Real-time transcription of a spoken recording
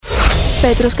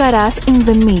Petros karras in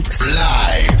the mix.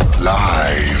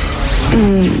 Live.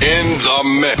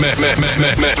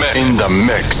 In the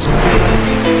mix.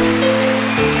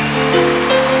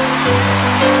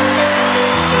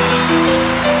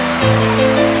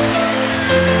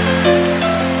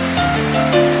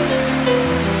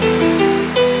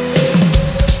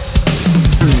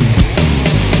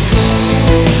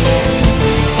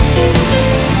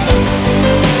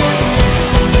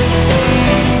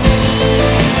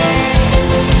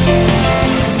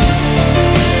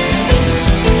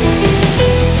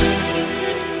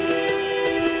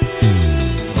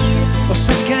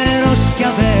 Όσος καιρός κι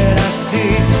αν πέρασε,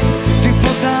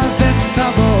 τίποτα δεν θα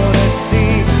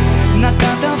μπορέσει να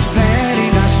καταφέρει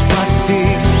να σπάσει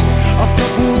αυτό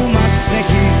που μας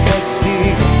έχει θέσει.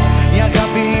 Η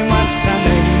αγάπη μας θα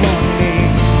είναι μόνη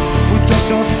που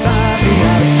τόσο θα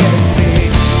διαρκέσει.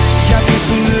 Γιατί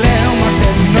σου λέω μας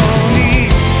ενώνει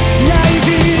μια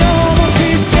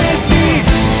ιδιόμορφη σχέση.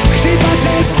 Χτύπας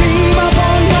εσύ μα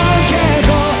πονάω κι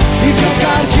εγώ, οι δυο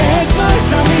καρδιές μας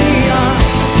σαν μία.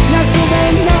 Μοιάζουμε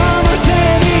να είμαστε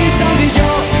εμείς σαν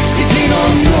δυο,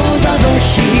 συγκλίνωνουν τα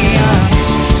δοχεία.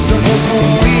 Στον κόσμο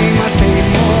είμαστε οι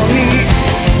μόνοι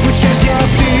που σχέση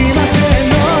αυτή μας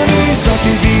ενώνει. Σ'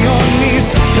 ό,τι βιώνεις,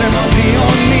 τρέμω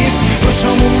βιώνεις,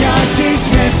 πόσο μου μοιάζεις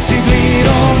με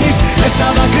συμπληρώνεις. Λες θα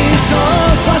δακρύσω,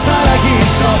 σπάσα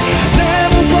ραγίσω, δεν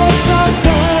μου πώς να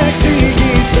στα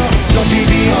εξηγήσω. Σ' ό,τι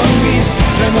βιώνεις,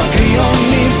 τρέμω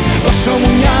κρυώνεις, πόσο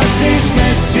μου μοιάζεις με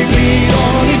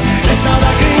συμπληρώνεις. Λες θα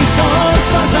δακρύσω,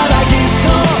 σπάσα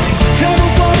ραγίσω, δεν μου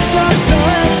πώς να στα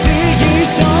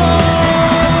εξηγήσω.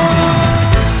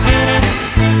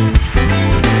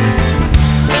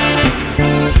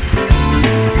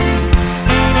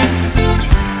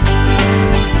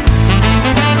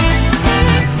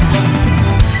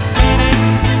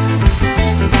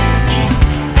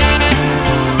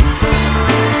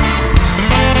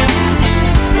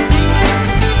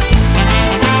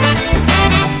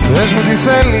 Πες μου τι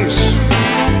θέλεις,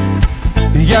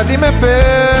 γιατί με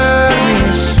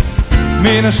παίρνεις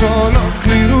μήνες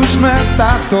ολόκληρους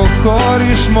μετά το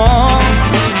χωρισμό.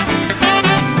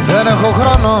 Δεν έχω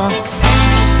χρόνο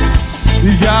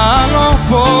για άλλο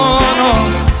πόνο,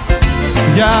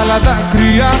 για άλλα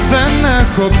δάκρυα δεν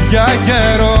έχω πια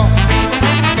καιρό.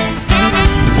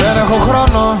 Δεν έχω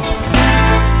χρόνο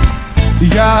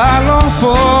για άλλο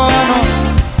πόνο,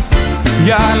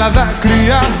 για άλλα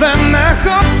δάκρυα δεν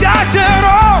έχω πια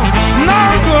καιρό. Να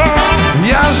το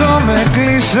βιάζομαι,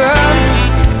 κλείσε,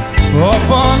 ο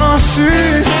πόνος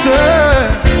είσαι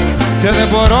και δεν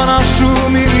μπορώ να σου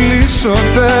μιλήσω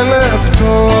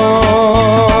τελεπτό.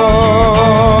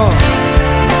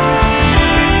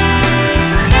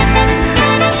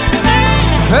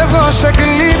 Φεύγω, σε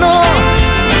κλείνω,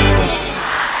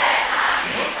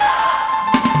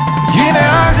 γίνε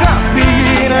αγάπη,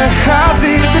 γίνε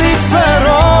χάδι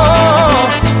τρυφερό.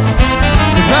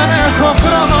 Δεν έχω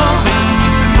χρόνο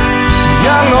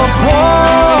για άλλο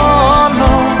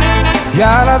πόνο,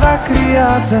 για άλλα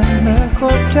δάκρυα δεν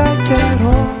έχω πια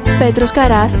καιρό. Petros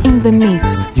karras in the mix.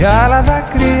 Για άλλα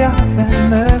δάκρυα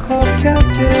δεν έχω πια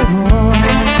καιρό.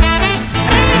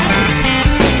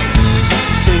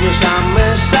 Σε νιώσα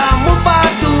μέσα μου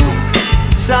παντού,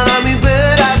 σαν να μην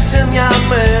πέρασε μια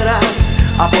μέρα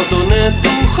από τον ναι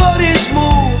του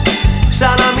χωρισμού.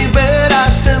 Σαν να μην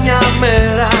πέρασε μια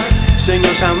μέρα, σε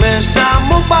νιώσα μέσα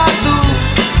μου παντού.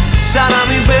 Σαν να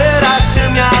μην πέρασε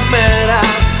μια μέρα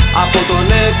από τον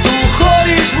ναι του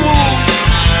χωρισμού.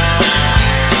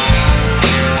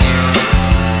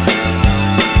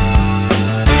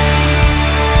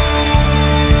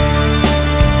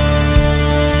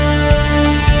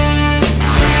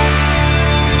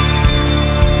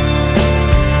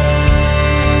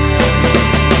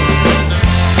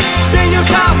 Σε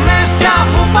νιώσα μέσα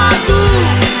μου παντού,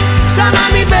 σαν να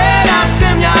μην πέρασε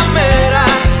μια μέρα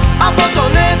από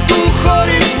τον ναι του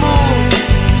χωρισμού.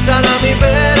 Σαν να μην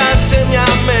πέρασε μια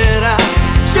μέρα,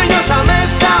 σε νιώσα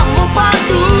μέσα μου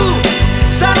παντού.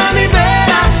 Σαν να μην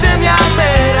πέρασε μια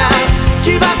μέρα,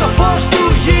 κι είδα το φως του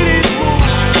γυρισμού.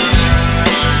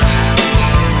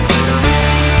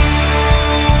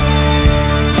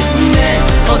 Ναι,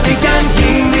 ό,τι κι αν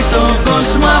γίνει στον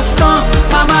κόσμο αυτό,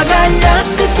 θα μ'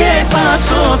 αγκαλιάσεις και θα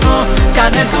σωθώ. Κι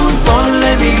αν έρθουν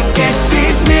πόλεμοι και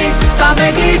σεισμοί, θα με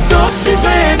γλιτώσεις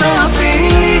με ένα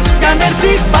φιλί. Κι αν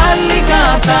έρθει πάλι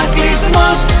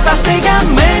κατακλυσμός, θα σε για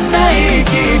μένα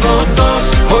οικειβωτός.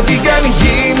 Ό,τι κι αν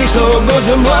γίνει στον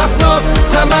κόσμο αυτό,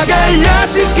 θα μ'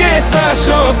 αγκαλιάσεις και θα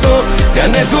σωθώ. Κι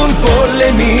αν έρθουν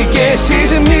πόλεμοι και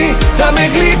σεισμοί, θα με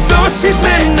γλιτώσεις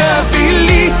με ένα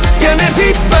φιλί. Κι αν έρθει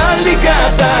πάλι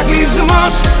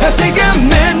κατακλυσμός, θα σε για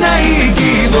μένα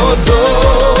οικειβωτός.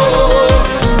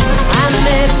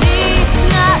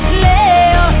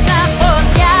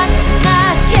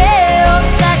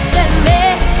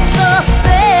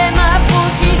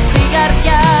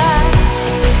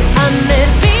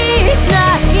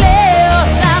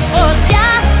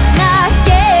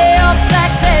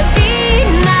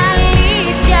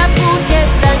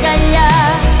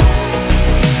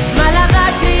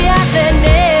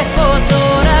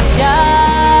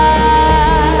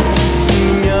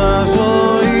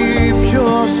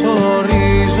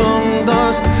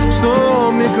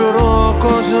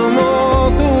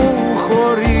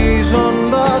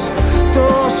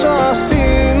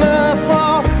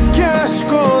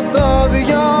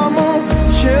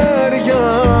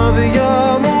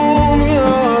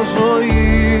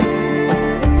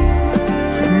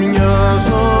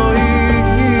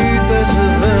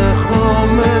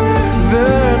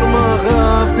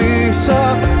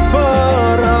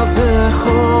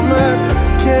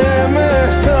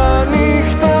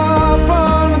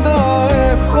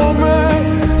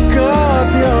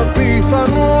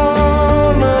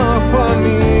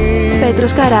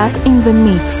 Πέτρος Καράς in the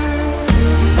mix.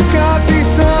 Κάτι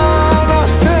σαν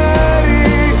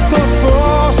αστέρι, το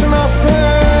φως να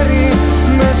φέρει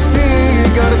μες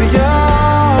στην καρδιά.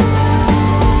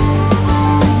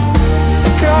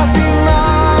 Κάτι να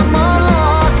μ'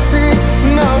 αλλάξει,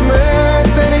 να με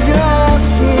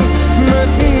ταιριάξει με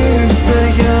τη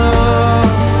στεριά.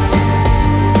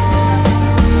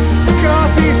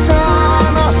 Κάτι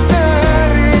σαν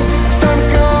αστέρι, σαν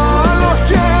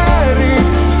καλοκαίρι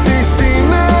στη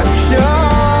συννεφιά.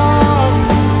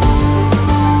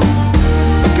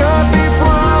 Κάτι που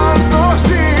αν το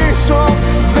ζήσω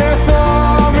δεν θα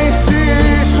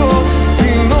μισήσω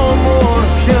την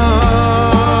ομορφιά.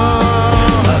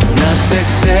 Αχ, να σε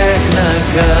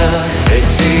ξέχναγα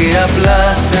έτσι απλά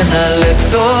σε ένα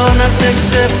λεπτό, να σε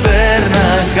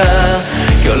ξεπέρναγα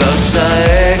κι όλα όσα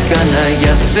έκανα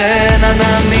για σένα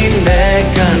να μην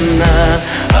έκανα.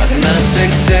 Αχ, να σε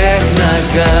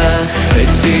ξέχναγα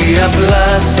έτσι απλά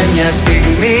σε μια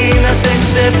στιγμή, να σε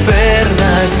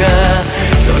ξεπέρναγα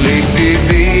κι όλη τη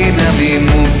δύναμη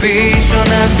μου πίσω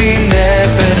να την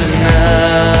έπαιρνα.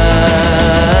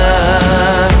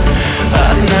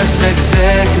 Αχ, να σε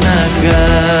ξέχναγα.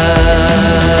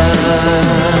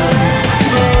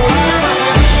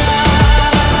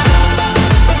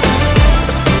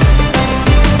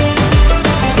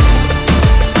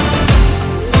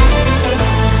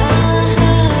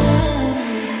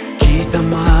 Κοίτα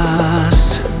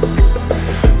μας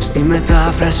στη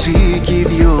μετάφραση κι οι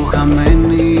δυο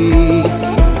χαμένοι.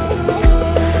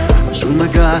 Ζούμε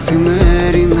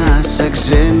καθημερινά σαν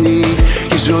ξένοι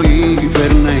κι η ζωή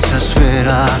περνάει σαν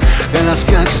σφαίρα. Έλα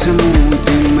φτιάξε μου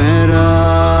τη μέρα.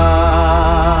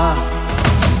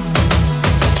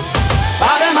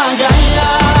 Πάρε μ'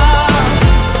 αγκαλιά,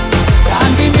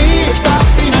 κάν' τη νύχτα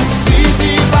αυτή να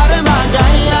αξίζει. Πάρε μ'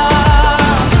 αγκαλιά,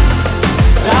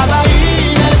 τσάμπα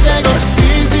είναι δεν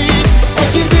κοστίζει.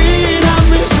 Έχει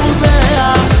δύναμη σπουδαία,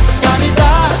 κάνει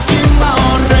τα σχήμα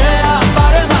ωραία.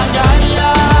 Πάρε μ'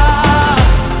 αγκαλιά,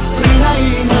 πριν να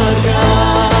είναι αργά.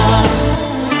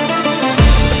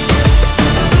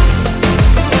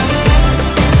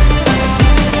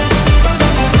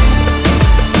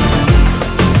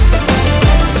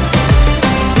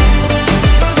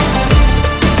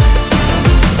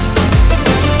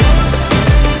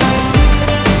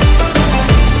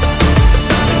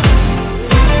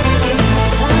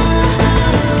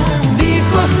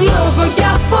 Δίχως λόγο κι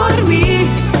αφορμή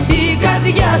η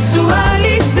καρδιά σου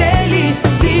άλλη θέλει.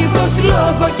 Δίχως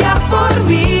λόγο κι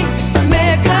αφορμή με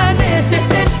κάνες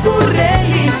εχθές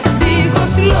κουρέλι.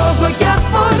 Δίχως λόγο κι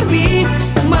αφορμή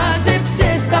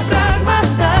μάζεψες τα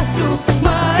πράγματά σου.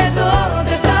 Μα εδώ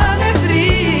δεν θα με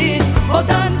βρεις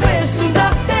όταν πέσουν τα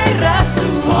φτερά σου.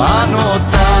 Πάνω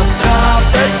τα άστρα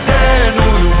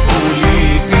πεταίνουν που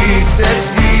λείπεις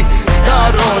εσύ. Τα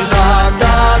ρολά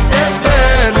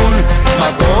κατεβαίνουν, μα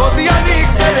εγώ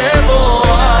διανυκτερεύω,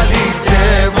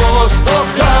 αλυτεύω στο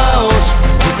χάος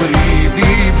που κρύβει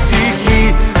η ψυχή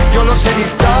κι όλο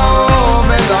ξενυχτάω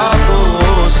με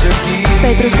λάθος ευχή.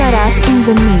 Πέτρος Καράς in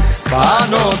the mix.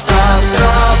 Πάνω τα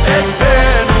άστρα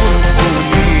πεταίνουν που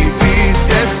λείπεις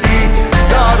εσύ.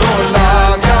 Τα ρολά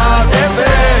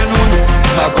κατεβαίνουν,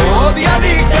 μα εγώ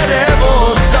διανυκτερεύω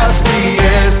σαν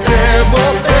σκιές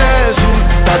τρεμοπαίζουν.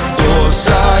 Τα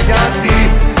τόσα γιατί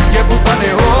και που πάνε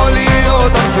όλοι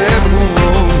όταν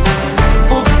φεύγουν.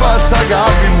 Πού πας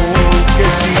αγάπη μου κι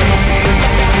εσύ.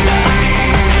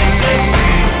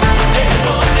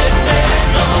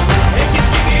 Ερωτευμένο, έχεις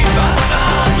γίνει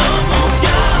βασάνο μου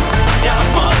πια. Κι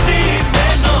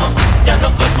αποτυμένο, κι αν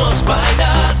ο κόσμος πάει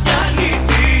να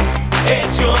διαλυθεί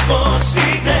έτσι όπως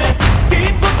είναι,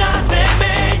 τίποτα δεν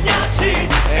με νοιάζει.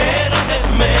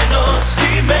 Ερωτευμένος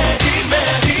είμαι, είμαι,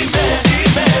 είμαι,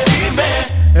 είμαι, είμαι.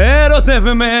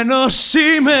 Ερωτευμένος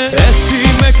είμαι, έτσι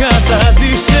με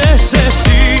καταντήσες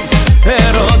εσύ.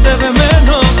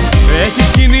 Ερωτευμένο, έχεις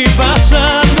γίνει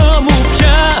βασάνο μου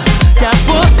πια. Κι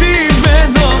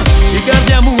αποθυμένο, η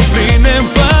καρδιά μου πριν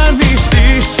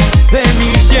εμφανιστείς δεν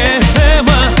είχε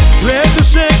θέμα.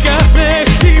 Λέτουσε κάθε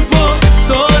χτύπο,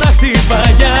 τώρα χτύπα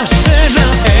για σένα.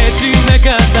 Έτσι με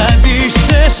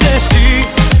καταντήσες εσύ.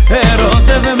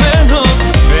 Ερωτευμένο,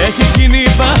 έχεις γίνει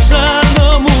βασάνο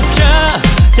μου πια.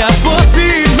 Κι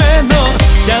αποθυμένο,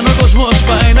 κι αν ο κόσμος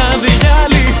πάει να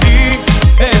διαλυθεί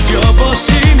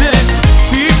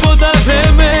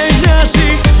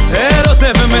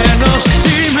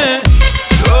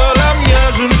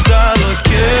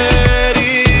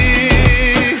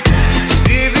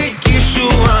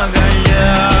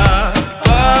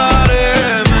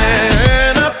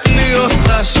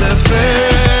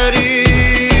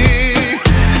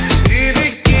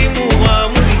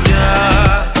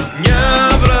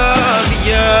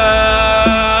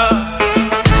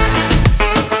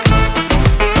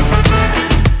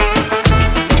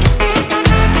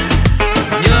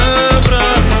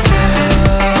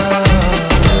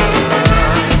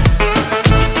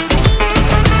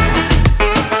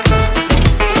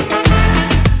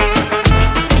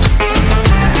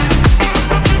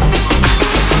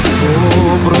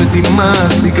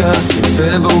ετοιμάστηκα,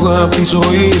 φεύγω απ' τη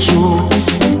ζωή σου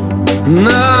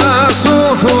να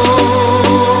σωθώ.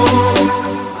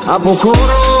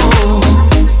 Αποχωρώ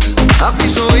απ' τη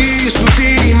ζωή σου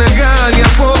τη μεγάλη,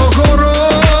 αποχωρώ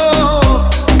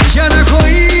για να έχω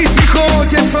ήσυχο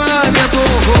κεφάλι.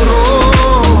 Αποχωρώ,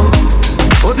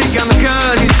 ό,τι κι αν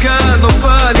κάνεις κάνω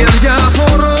πάλι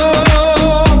αδιαφορώ.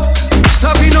 Σ'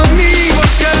 αφήνω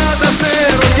μήπως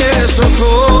καταφέρω και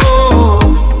σωθώ.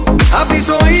 Απ' τη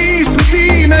ζωή σου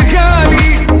τη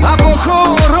μεγάλη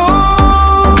αποχωρώ.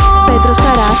 Petros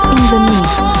Karras in the mix.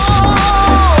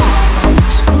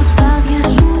 Σκοτάδια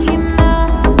σου γυμνά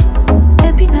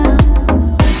έπινα,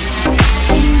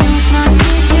 ήλιος να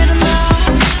σε γερνά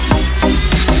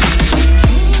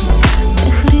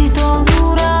μέχρι τον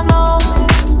ουρανό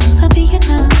θα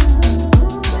πήγαινα.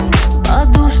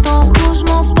 Παντού στον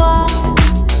κόσμο πάω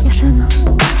για σένα.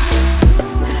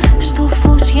 Στο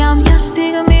φως για μια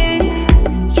στιγμή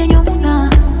γεννιόμουνα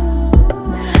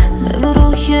με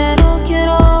βροχερό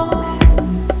καιρό.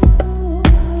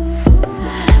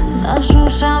 Να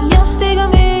ζούσα μια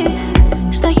στιγμή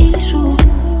στα χείλη σου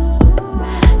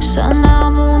σαν να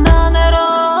ήμουν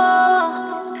νερό.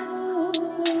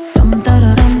 Ταμ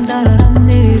ταραραμ ταραραμ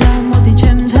τυριραμ ό,τι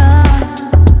τσέμπτα.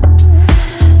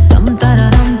 Ταμ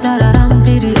ταραραμ ταραραμ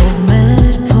τυρι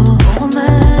ομέρτο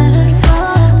ομέρτο.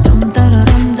 Ταμ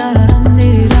ταραραμ ταραραμ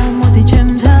τυριραμ ό,τι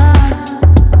τσέμπτα.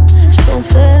 Στο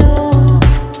Θεό,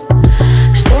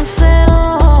 στο Θεό.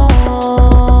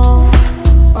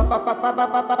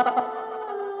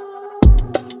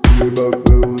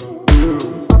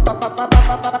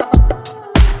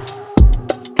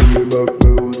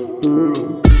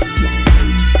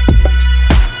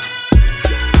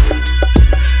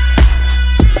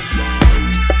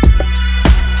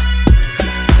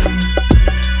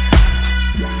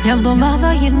 Μια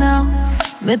εβδομάδα γυρνάω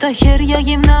με τα χέρια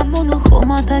γυμνά, μόνο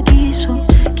χώματα αγγίσω.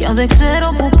 Κι αν δεν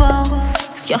ξέρω που πάω,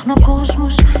 φτιάχνω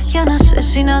κόσμος για να σε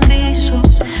συναντήσω.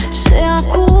 Σε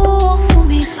ακούω που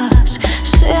μιλάς,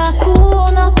 σε ακούω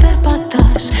να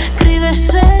περπατάς.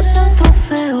 Κρύβεσαι σαν το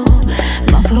Θεό,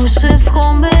 μα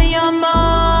προσεύχομαι για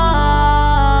μας.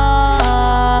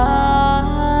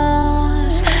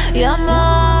 Για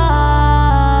μας.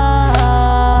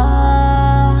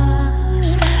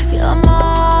 Για μας.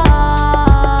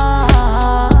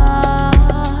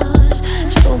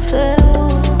 Στο Θεό,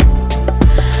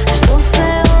 στο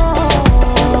Θεό.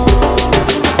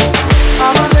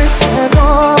 Άμα δεν είσαι εδώ,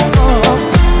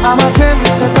 άμα δεν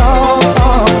είσαι εδώ,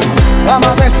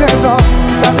 άμα δεν είσαι εδώ,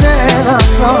 θα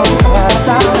τρέχω.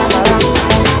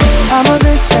 Άμα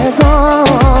δεν είσαι εδώ,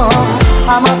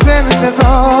 άμα δεν είσαι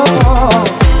εδώ,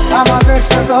 άμα δεν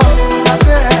είσαι εδώ, θα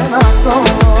τρέχω.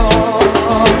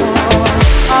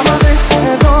 Άμα δεν είσαι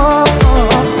εδώ,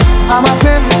 άμα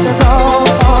δεν είσαι εδώ,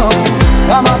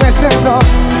 άμα δεν είσαι εδώ,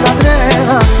 θα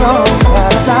τρέχω.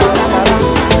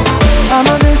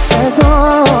 Άμα δεν είσαι εδώ,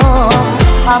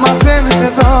 άμα δεν είσαι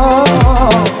εδώ,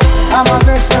 άμα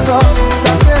δεν είσαι εδώ,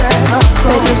 θα τρέχω.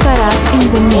 Petros Karras in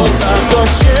the mix. Όταν το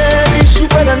χέρι σου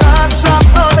περνάς απ'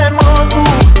 το λαιμό του,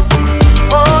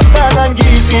 όταν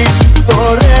αγγίζεις το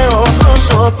ωραίο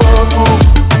πρόσωπό του,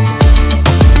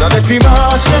 να με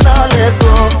θυμάσαι ένα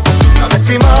λεπτό, να με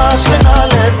θυμάσαι ένα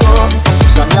λεπτό,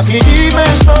 σαν μια πληγή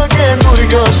μες στο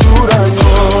καινούριο σου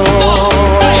ουρανό.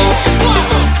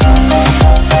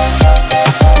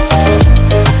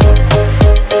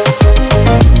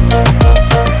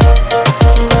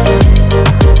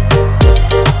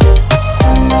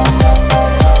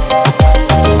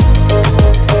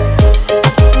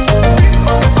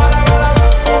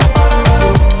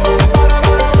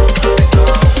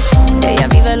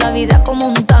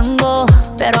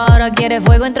 Quiere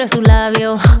fuego entre sus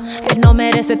labios. Él no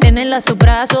merece tenerla en sus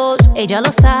brazos. Ella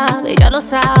lo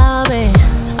sabe.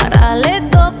 Ahora le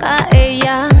toca a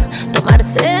ella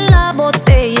tomarse la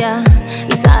botella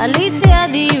y salirse a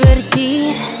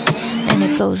divertir. And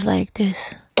it goes like this.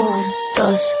 1,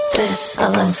 2, 3,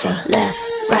 avanza. Left,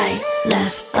 right,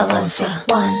 left, avanza.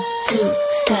 1, 2,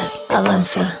 step,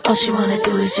 avanza. All she wanna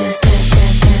do is just dance,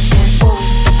 dance, dance, dance. 1,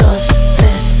 2,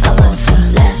 3, avanza.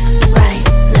 Left, right,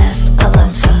 left,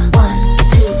 avanza. 1,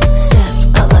 2, step,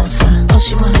 avanza. All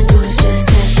she wanna do is just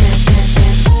dance, dance, dance,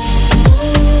 dance.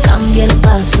 Cambia el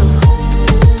paso,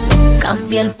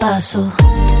 cambia el paso,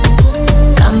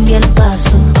 cambia el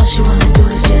paso. All she wanna do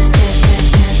is just dance, dance,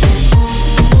 dance, dance.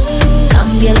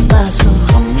 Cambia el paso,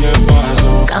 cambia el paso,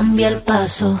 cambia el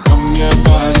paso, cambia el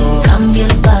paso, cambia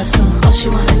el paso. All she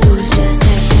wanna do is just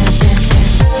dance, dance, dance,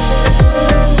 dance.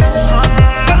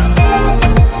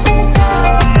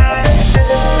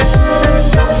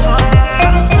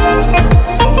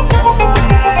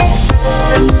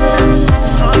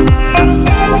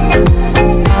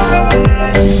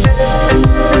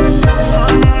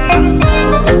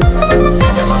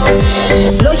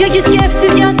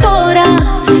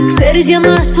 Ξέρεις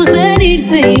για μας πως δεν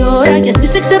ήρθε η ώρα κι ας μη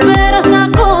σε ξεπέρασα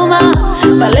ακόμα.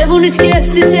 Παλεύουν οι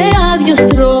σκέψεις σε άδειο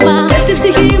στρώμα. Πέφτει η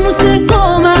ψυχή μου σε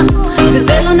κόμμα. Δεν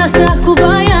θέλω να σ'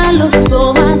 ακουμπάει άλλο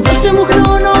σώμα. Δώσε μου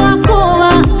χρόνο ακόμα.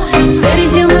 Ξέρεις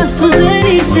για μας πως δεν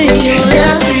ήρθε η ώρα.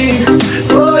 Γιατί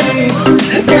μπορεί,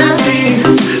 γιατί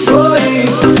μπορεί,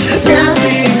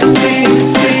 γιατί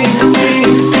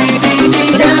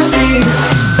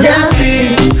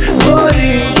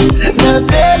μπορεί να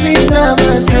θέλει να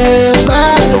είμαστε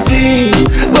μαζί.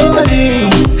 Μπορεί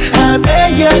απέ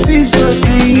για τη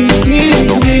σωστή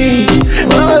στιγμή.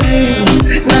 Μπορεί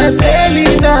να θέλει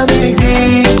να με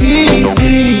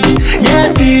εκδικηθεί.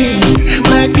 Γιατί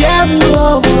μακριά μου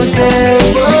όμως δεν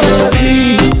μπορεί.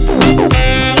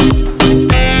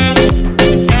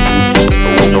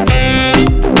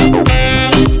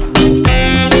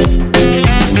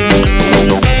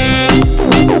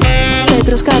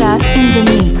 Petros Karras in the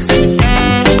mix.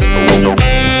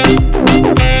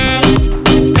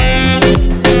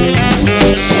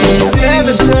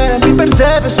 Μην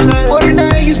μπερδεύεσαι. Μπορεί να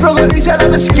έχεις προχωρήσει αλλά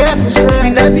με σκέφτεσαι.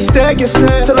 Μην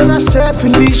αντιστέκεσαι, θέλω να σε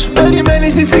φιλήσω.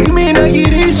 Περιμένεις τη στιγμή να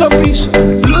γυρίσω πίσω.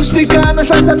 Λούστηκα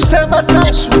μέσα στα ψέματά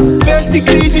σου. Πες τι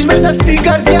κρύβεις μέσα στην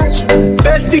καρδιά σου.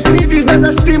 Πες τι κρύβεις μέσα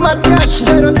στη ματιά σου.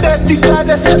 Σε ερωτεύτηκα,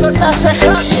 δεν θέλω να σε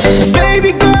χάσω.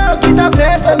 Baby girl, κοίτα με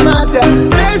στα μάτια.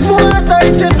 Πες μου αν θα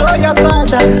είσαι εδώ για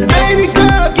πάντα. Baby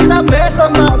girl, κοίτα με στα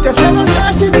μάτια. Θέλω να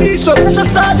σε ζήσω μέσα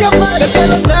στα διαμάτια.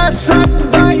 Θέλω να σ'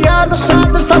 ακουμπάει άλλος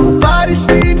άντρας, θα μου πάρει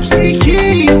την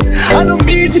ψυχή. Αν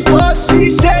νομίζει πως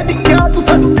είσαι δικιά του,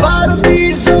 θα του πάρω τη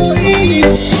ζωή.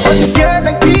 Ό,τι και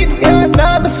να γίνει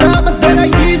ανάμεσά μας δεν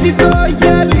αγγίζει το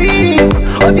γυαλί.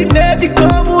 Ό,τι είναι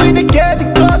δικό μου είναι και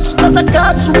δικό σου, θα τα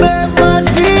κάψουμε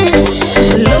μαζί.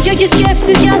 Λόγια και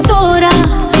σκέψεις για τώρα.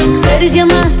 Ξέρεις για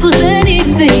μας πως δεν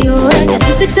ήρθε η ώρα κι ας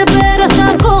μη σε ξεπέρασα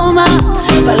ακόμα.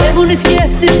 Παλεύουν οι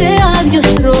σκέψεις σε άδειο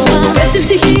στρώμα. Πέφτει η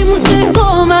ψυχή μου σε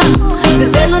κόμμα. Δεν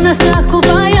θέλω να σ'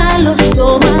 ακουμπάει άλλο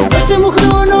σώμα. Δώσε μου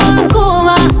χρόνο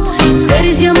ακόμα.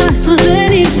 Ξέρεις για μας πως δεν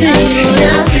ήρθε η ώρα.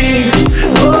 Γιατί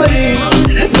μπορεί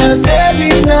να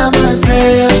θέλει να είμαστε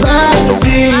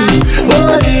μαζί.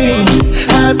 Μπορεί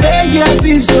απέ για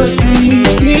τη σωστή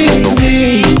στιγμή.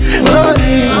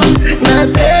 Μπορεί να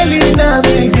θέλει να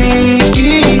με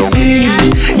εκδικηθεί.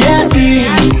 Γιατί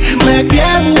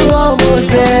μακριά μου όμως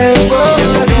δεν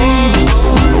μπορεί.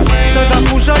 Σ'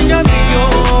 αγαπούσα για δυο.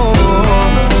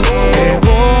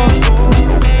 Εγώ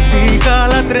σ' είχα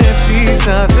λατρέψει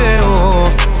σαν Θεό.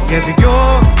 Για δυο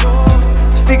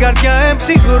στην καρδιά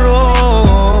εμψυχρό.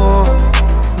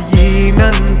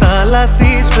 Γίναν τα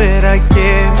λάθη σφαίρα και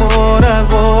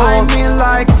μοραγό. I mean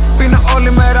like πίνω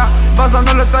όλη μέρα. Βάζαν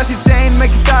όλο το icy chain, με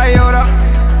κοιτάει η ώρα.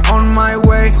 On my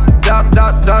way, dot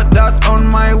dot dot dot. On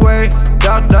my way,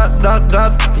 dot dot dot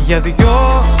dot. Για δυο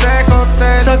σε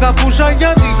χοτέλ, σ' αγαπούσα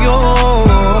για δυο.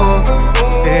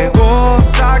 Εγώ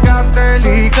σαν καρτέλ, σ'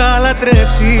 είχα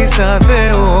λατρέψει σαν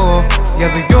Θεό. Για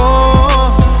δυο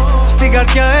στην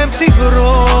καρδιά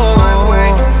εμψυχρό.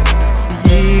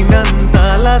 Γίναν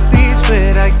τα λάθη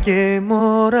σφαίρα και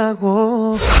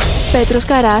μοραγό. Petros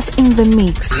Karras in the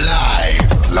mix.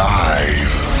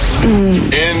 Live.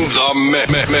 In the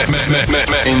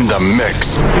in the mix.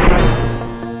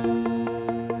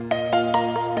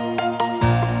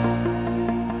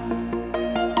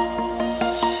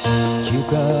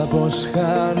 Κοίτα πως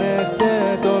χάνεται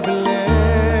το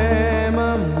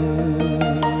βλέμμα μου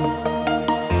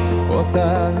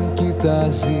όταν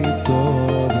κοιτάζει το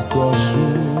δικό σου.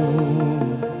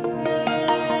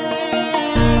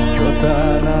 Κι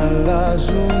όταν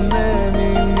αλλάζουνε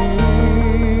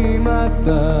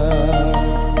μηνύματα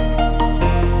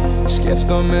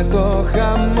σκέφτομαι το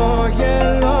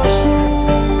χαμόγελο σου.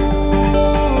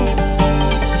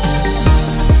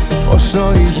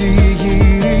 Όσο η γη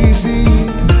γυρίζει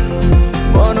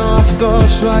μόνο αυτό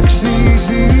σου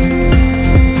αξίζει.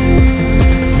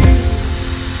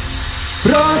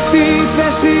 Πρώτη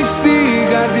θέση στη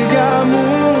καρδιά μου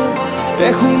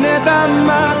έχουνε τα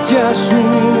μάτια σου.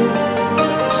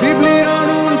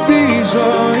 Συμπληρώνουν τη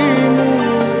ζωή μου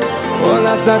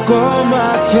όλα τα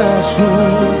κομμάτια σου.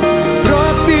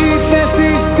 Πρώτη θέση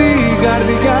στη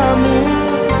καρδιά μου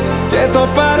και το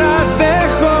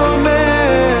παραδέχομαι.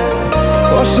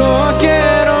 Όσο ο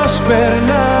καιρός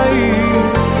περνάει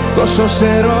τόσο σε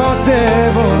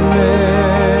ερωτεύομαι.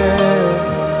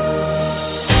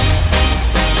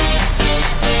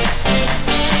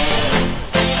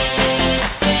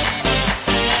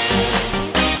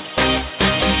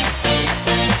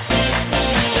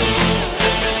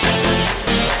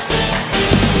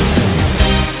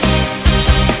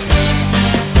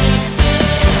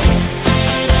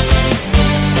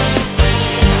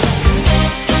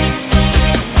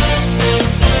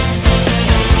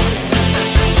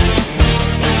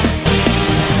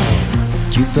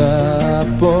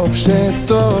 απόψε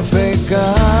το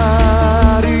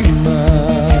φεγγάρι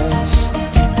μας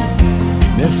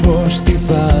με φως στη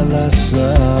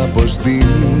θάλασσα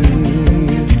αποστείλει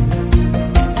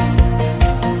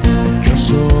κι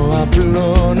όσο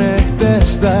απλώνεται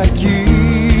στα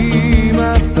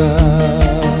κύματα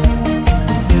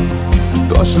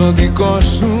τόσο δικό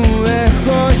σου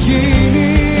έχω γίνει.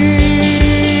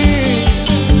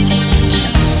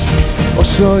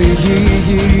 Όσο η γη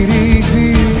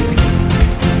γυρίζει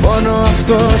μόνο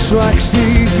αυτό σου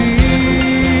αξίζει.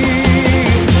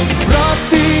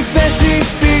 Πρώτη θέση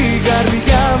στην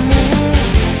καρδιά μου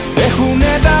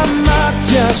έχουνε τα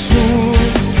μάτια σου,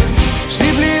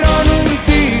 συμπληρώνουν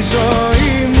τη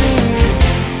ζωή μου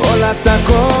όλα τα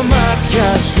κομμάτια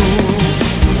σου.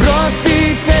 Πρώτη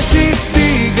θέση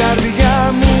στην καρδιά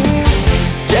μου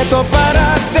και το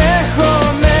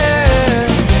παραδέχομαι.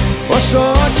 Όσο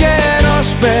ο καιρός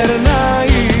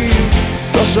περνάει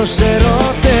τόσο σε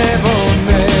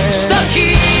ερωτεύομαι. Στο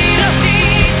χείλος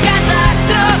της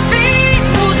καταστροφής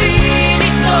μου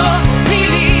δίνεις το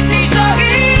φιλί της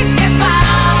ζωής και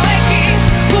πάω εκεί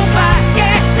που πας κι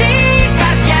εσύ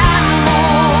καρδιά μου.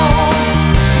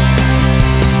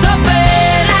 Στο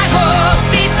πέλαγος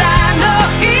της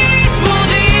ανοχής μου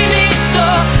δίνεις το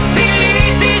φιλί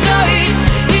της ζωής.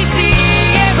 Νησί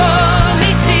εγώ,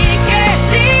 νησί και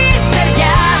εσύ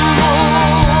στεριά μου.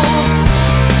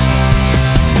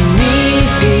 Μη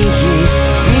φύγεις,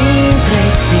 μην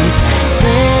τρέξεις,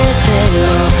 σε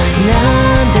θέλω να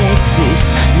αντέξεις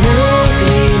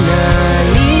μέχρι να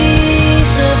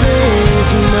λύσω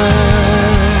δεσμά.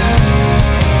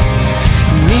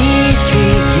 Μη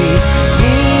φύγεις,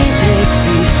 μην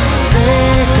τρέξεις, σε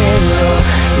θέλω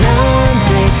να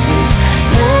αντέξεις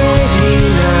μέχρι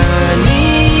να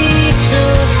ανοίξω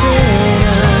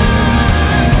φτερά.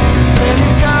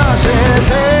 Τελικά σε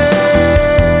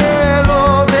θέλω,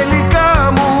 τελικά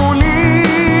μου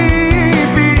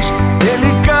λείπεις.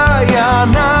 Τελικά η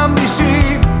ανάμνηση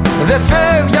δεν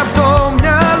φεύγει απ' το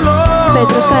μυαλό.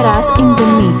 Petros Karras in the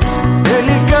mix.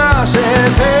 Τελικά σε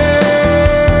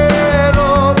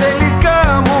θέλω, τελικά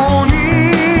μου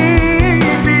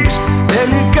λείπεις.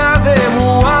 Τελικά δεν μου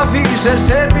άφησες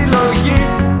επιλογή,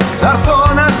 θα έρθω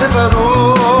να σε βρω.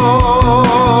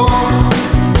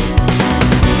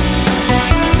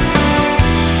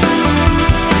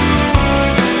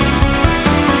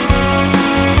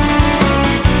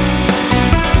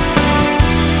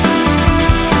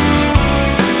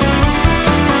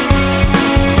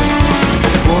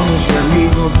 Πόνος για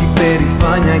λίγο κι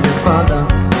υπερηφάνεια για πάντα.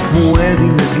 Μου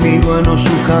έδινες λίγο ενώ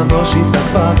σου είχα δώσει τα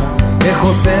πάντα. Έχω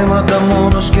θέματα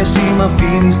μόνος και εσύ μ'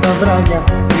 αφήνεις τα βράδια.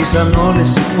 Κλείσαν όλες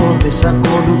οι πόρτες,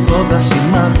 ακολουθώ τα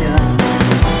σημάδια.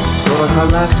 Τώρα θα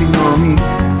αλλάξει γνώμη,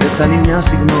 δεν φτάνει μια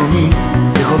συγγνώμη.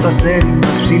 Έχω τα αστέρι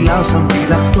μας ψηλά σαν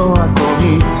φυλαχτό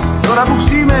ακόμη. Τώρα που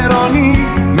ξημερώνει,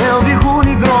 με οδηγούν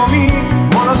οι δρόμοι.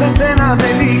 Μόνο σε σένα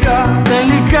τελικά,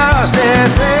 τελικά σε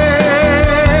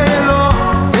θέλω.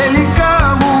 Τελικά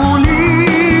μου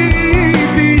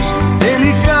λείπεις.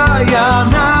 Τελικά η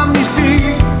ανάμνηση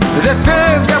δεν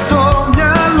φεύγει απ' το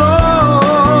μυαλό.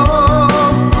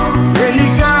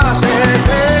 Τελικά σε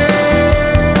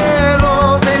θέλω,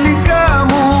 τελικά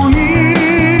μου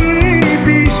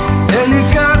λείπεις.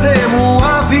 Τελικά δεν μου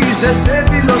άφησες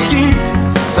επιλογή,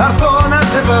 θα έρθω να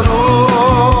σε βρω.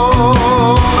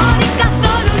 Μπορεί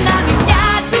καθόλου να μην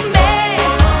μοιάζουμε,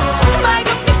 μα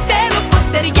εγώ πιστεύω πως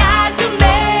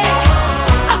ταιριάζουμε.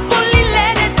 Αφού όλοι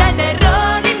λένε τα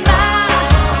νερόνυμα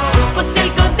πως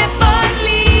έλκονται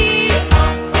πολύ.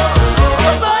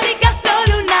 Μπορεί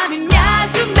καθόλου να μην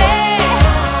μοιάζουμε,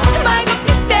 μα εγώ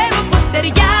πιστεύω πως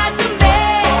ταιριάζουμε.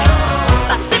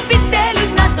 Πάψε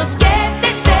επιτέλους να το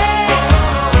σκέφτεσαι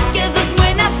και δώσ' μου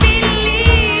ένα φιλί.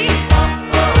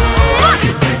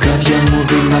 Χτυπάει η καρδιά μου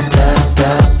δυνατά,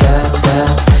 τα, τα, τα.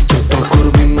 Και το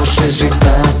κορμί μου σε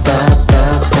ζητά, τα, τα,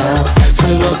 τα.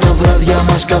 Θέλω τα βράδια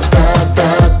μας καυτά, τα,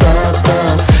 τα, τα.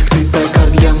 Χτυπάει η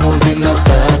καρδιά μου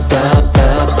δυνατά, τα, τα,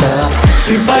 τα.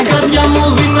 Χτυπάει η καρδιά μου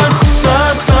δυνατά,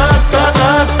 τα, τα,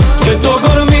 τα. Και το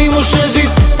κορμί μου σε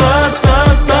ζητά, τα,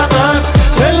 τα, τα.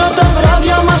 Θέλω τα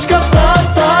βράδια μας καυτά,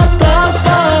 τα, τα,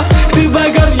 τα. Χτυπάει η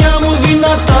καρδιά μου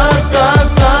δυνατά, τα,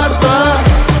 τα, τα.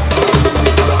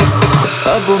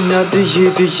 Από μια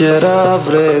τύχη τυχερά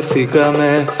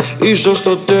βρεθήκαμε. Ίσως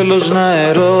στο τέλος να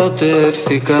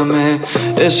ερωτευθήκαμε.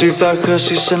 Εσύ θα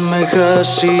χάσεις αν με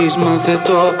χάσεις,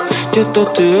 μαθέτω. Και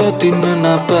τότε ό,τι είναι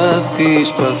να πάθεις,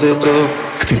 παθέτω.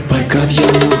 Χτυπάει η καρδιά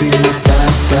μου δυνατά,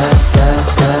 τα, τα,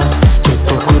 τα. Και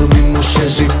το κορμί μου σε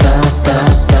ζητά, τα,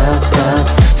 τα, τα.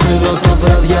 Θέλω τα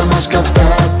βράδια μας καυτά,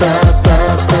 τα, τα,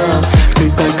 τα.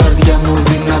 Χτυπάει η καρδιά μου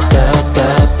δυνατά, τα,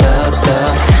 τα, τα.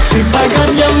 Χτυπάει η καρδιά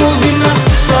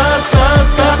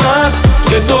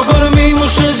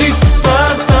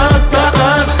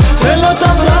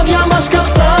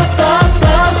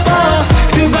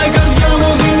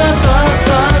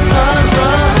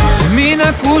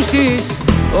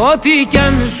Ό,τι κι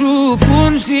αν σου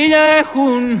πουν σιλιά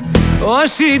έχουν,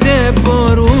 όσοι δεν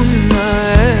μπορούν να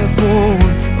έχουν,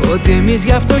 ότι εμείς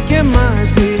γι' αυτό και μας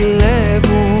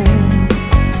ζηλεύουν.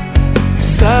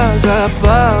 Σ'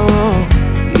 αγαπάω,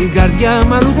 την καρδιά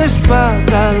μου αλλού δεν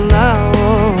σπαταλάω.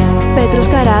 Petros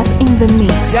karras in the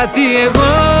mix. Γιατί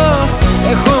εγώ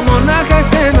έχω μονάχα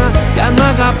εσένα. Κι αν μ'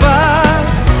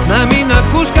 αγαπάς, να μην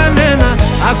ακούς κανένα.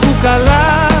 Ακού καλά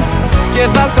και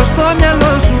βάλ' το στο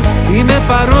μυαλό σου, είμαι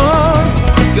παρόν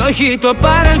κι όχι το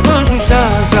παρελθόν σου. Σ'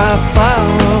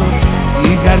 αγαπάω,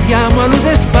 η καρδιά μου αλλού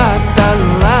δεν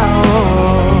σπαταλάω.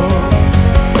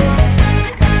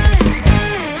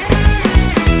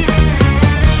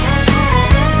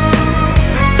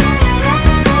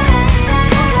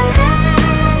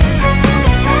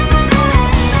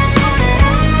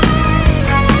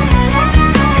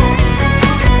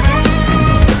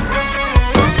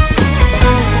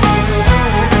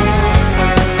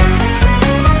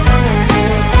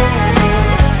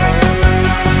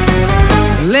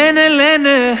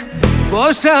 Λένε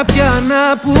πόσα πια να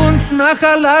πουν, να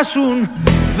χαλάσουν.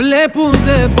 Βλέπουν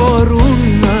δεν μπορούν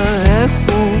να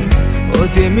έχουν,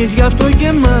 ότι εμείς γι' αυτό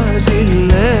και μας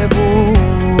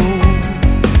ζηλεύουν.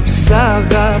 Σ'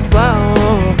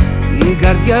 αγαπάω, την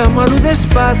καρδιά μου αλλού δεν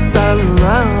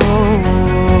σπαταλάω.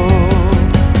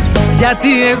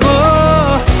 Γιατί εγώ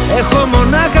έχω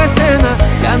μονάχα σένα.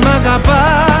 Κι αν μ'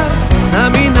 αγαπάς, να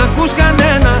μην ακούς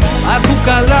κανένα. Ακού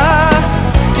καλά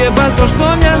και βάλ' το στο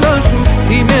μυαλό σου,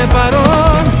 είμαι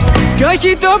παρόν κι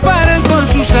όχι το παρελθόν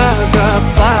σου. Σ'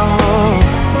 αγαπάω,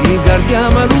 η καρδιά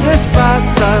μου αλλού δεν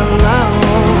σπαταλάω.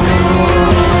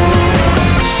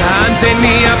 Σαν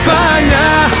ταινία παλιά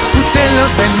που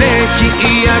τέλος δεν έχει,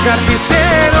 η αγάπη σε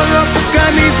ρόλο που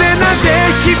κανείς δεν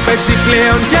αντέχει. Παίζει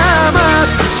πλέον για μας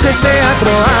σε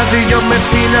θέατρο άδειο με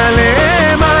φινάλε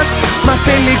μας, μα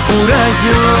θέλει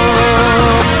κουράγιο.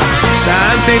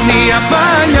 Σαν ταινία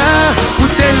παλιά που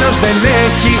τέλος δεν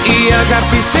έχει, η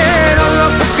αγάπη σε ρόλο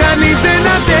που κανείς δεν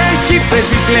αντέχει.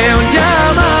 Παίζει πλέον για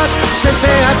μας σε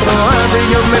θέατρο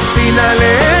άδειο με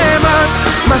φινάλε μας,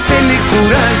 μα θέλει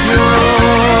κουράγιο.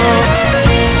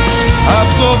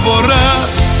 Απ' το βορρά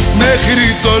μέχρι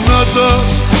το νότο,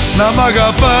 να μ'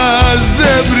 αγαπάς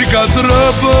δεν βρήκα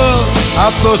τρόπο.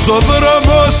 Αυτός ο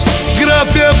δρόμος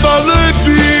γράφει επάνω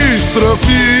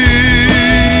επιστροφή.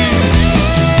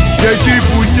 Και εκεί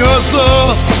που νιώθω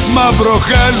μαύρο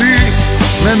χάλι,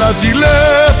 με ένα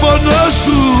τηλέφωνο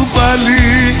σου πάλι,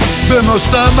 μπαίνω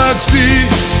στα μάξι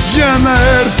για να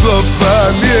έρθω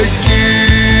πάλι εκεί.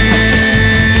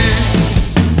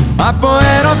 Από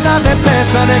έρωτα δεν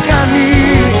πέθανε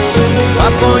κανείς,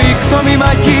 από ήχτο μη μ'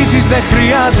 αγγίζεις δεν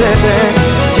χρειάζεται.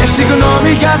 Και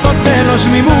συγγνώμη για το τέλος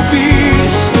μη μου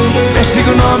πεις, με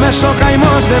συγγνώμες ο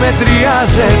καημός δεν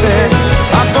μετριάζεται.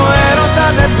 Από έρωτα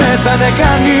δεν πέθανε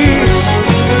κανείς,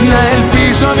 να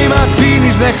ελπίζω μη μ'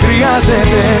 αφήνεις δεν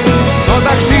χρειάζεται. Το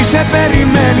ταξί σε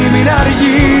περιμένει μην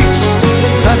αργείς,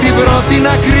 θα την βρω την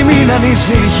άκρη μην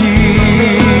ανησυχείς.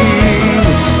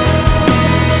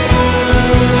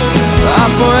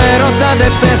 Από έρωτα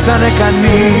δεν πέθανε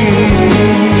κανείς.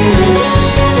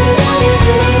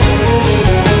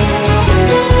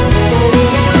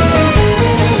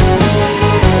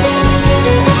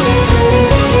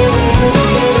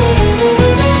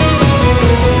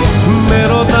 Με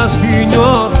ρωτάς τι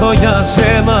νιώθω για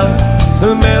σένα,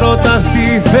 με ρωτάς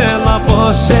τι θέλω από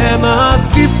σένα.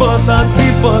 Τίποτα,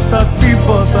 τίποτα,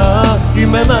 τίποτα,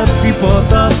 είμαι ένα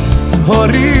τίποτα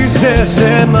χωρίς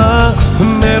εσένα.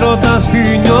 Με ρωτάς τι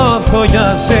νιώθω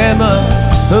για σένα,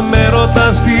 με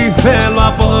ρωτάς τι θέλω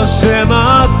από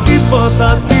σένα.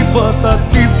 Τίποτα, τίποτα,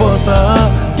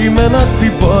 τίποτα, είμαι ένα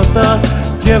τίποτα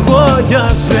κι εγώ για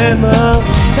σένα.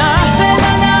 Θα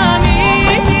ήθελα να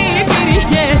μην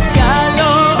υπήρχες κι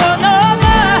άλλο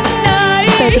όνομα, να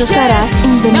Petros karras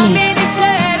in the να μην mix.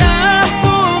 ήξερα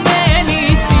που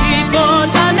μένεις,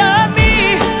 τίποτα να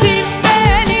μην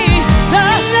συμβαίνεις. Θα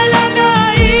ήθελα να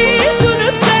ήσουν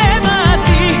ψέμα,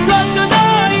 δίχως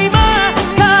νόημα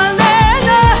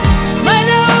κανένα. Μα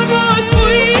είναι όμως που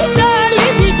είσαι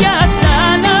αλήθεια,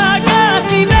 σαν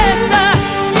αγάπη μες στα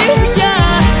στήθια.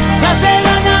 Θα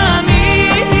ήθελα να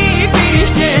μην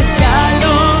υπήρχες κι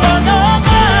άλλο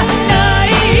όνομα, να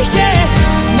είχες,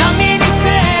 να μην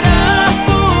ήξερα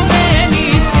που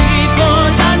μένεις,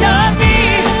 τίποτα να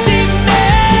μην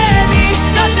συμβαίνεις.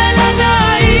 Θα ήθελα να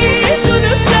ήσουν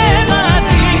ψέμα,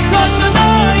 δίχως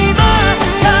νόημα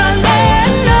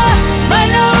κανένα. Μα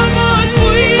είναι όμως που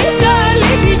είσαι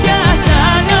αλήθεια,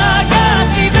 σαν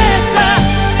αγάπη μες στα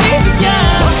στήθια.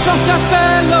 Πόσο σε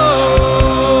θέλω,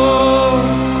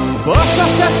 πόσο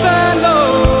σε θέλω,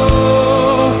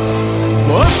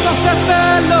 πόσο σε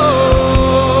θέλω.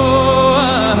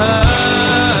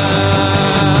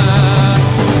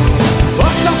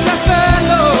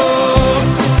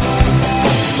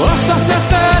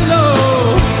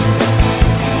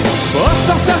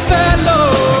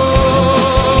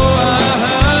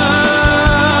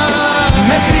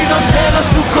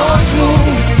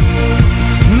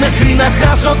 μέχρι να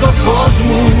χάσω το φως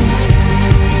μου,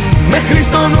 μέχρι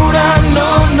στον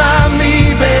ουρανό να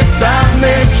μην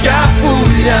πετάνε πια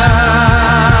πουλιά,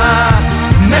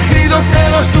 μέχρι το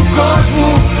τέλος του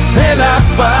κόσμου έλα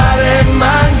πάρε μ'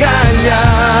 αγκαλιά.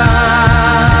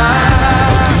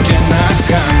 Ό,τι και να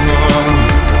κάνω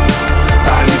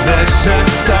πάλι δεν σε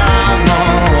φτάνω,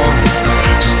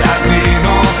 στα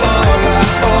δίνω όλα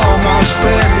όμως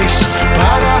θέλεις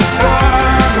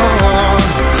παραπάνω.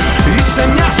 Είσαι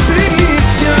μια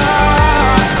συνήθεια,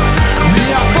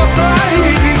 μια από τα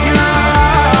ίδια,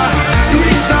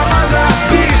 ή θα μ'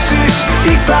 αγαπήσεις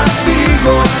ή θα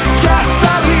φύγω πια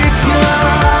στα αλήθεια.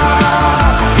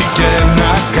 Τι και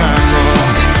να κάνω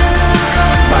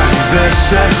πάλι δεν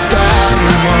σε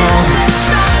φτάνω,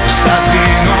 στα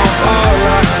δίνω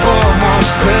όλα όμως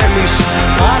θέλεις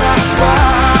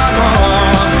παραπάνω.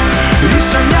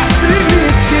 Είσαι μια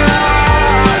συνήθεια,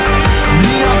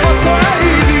 μια από τα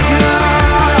ίδια,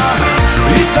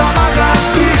 ή θα μ'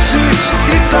 αγαπήσεις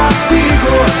ή θα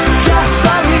φύγω πια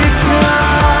στα αλήθεια.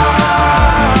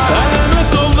 Θα λέμε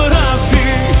το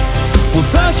βράδυ που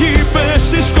θα έχει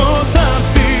πέσει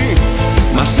σκοτάδι,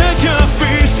 μας έχει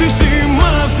αφήσει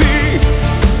σημάδι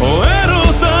ο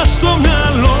έρωτας στο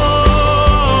μυαλό.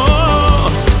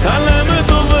 Θα λέμε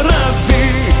το βράδυ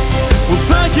που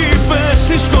θα έχει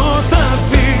πέσει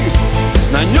σκοτάδι,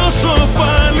 να νιώσω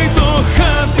πάλι το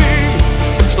χάδι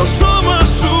στο σώμα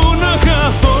σου να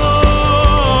χαθώ.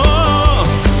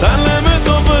 Θα λέμε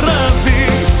το βράδυ,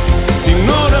 την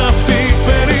ώρα αυτή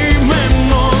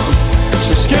περιμένω,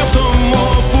 σε σκέφτομαι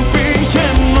όπου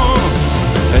πηγαίνω,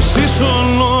 εσύ ο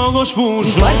λόγος που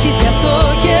ζω. Υπάρχεις γι' αυτό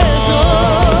και ζω,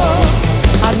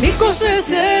 ανήκω σε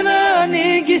σένα,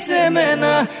 ανήκεις σε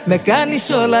μένα, με κάνεις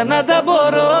όλα να τα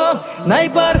μπορώ, να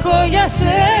υπάρχω για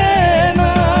σένα.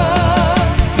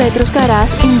 Petros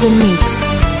Karras in the mix.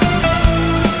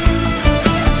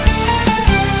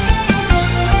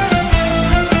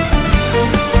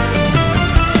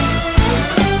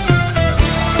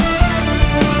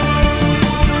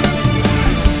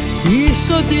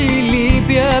 Είσαι ό,τι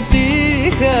λείπει απ' τη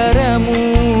χαρά μου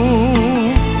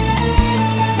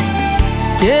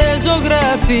και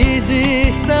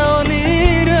ζωγραφίζεις τα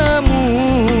όνειρά μου.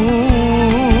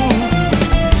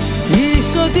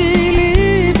 Είσαι ό,τι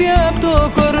λείπει απ'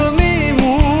 το κορμί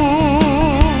μου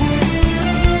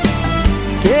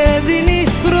και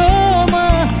δίνεις χρώμα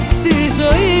στη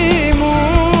ζωή μου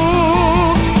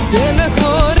και με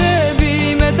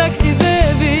χορεύει, με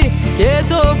ταξιδεύει και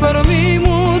το κορμί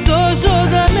μου το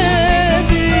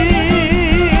ζωντανεύει.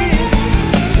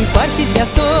 Υπάρχεις γι'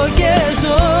 αυτό και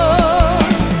ζω,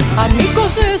 ανήκω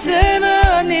σε σένα,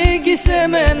 ανήκεις σε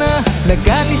μένα, με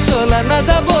κάνεις όλα να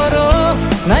τα μπορώ,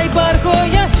 να υπάρχω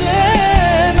για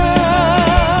σένα.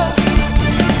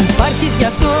 Υπάρχεις γι'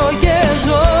 αυτό και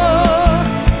ζω,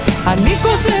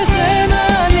 ανήκω σε σένα,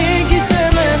 ανήκεις σε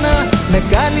μένα, με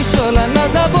κάνεις όλα να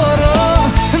τα μπορώ,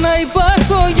 να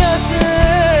υπάρχω για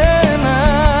σένα.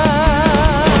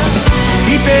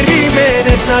 Τι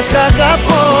περίμενες να σ'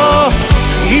 αγαπώ,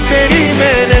 τι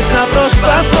περίμενες να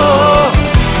προσπαθώ,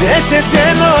 δεν σε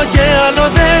θέλω και άλλο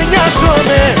δεν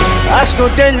νοιάζομαι, ας το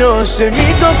τέλειωσε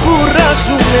μην το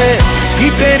κουράζουμε. Τι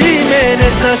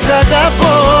περίμενες να σ'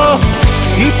 αγαπώ,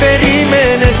 τι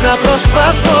περίμενες να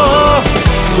προσπαθώ,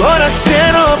 τώρα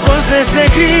ξέρω πως δεν σε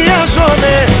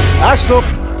χρειάζομαι, ας το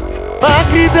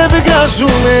άκρη δεν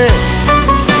βγάζουμε.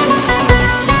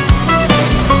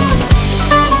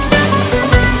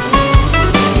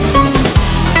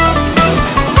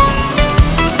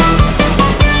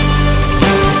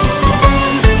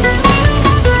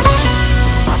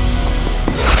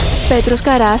 Petros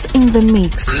Karras in the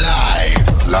mix.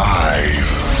 Live.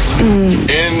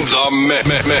 In the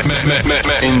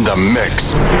in the mix.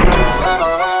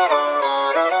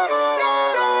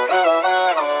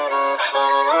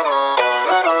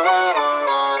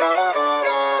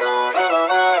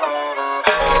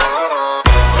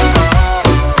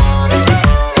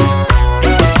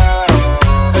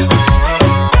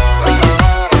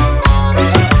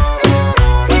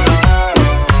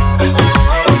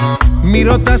 Μη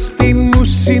ρωτάς τι μου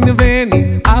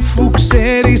συμβαίνει, αφού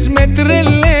ξέρεις με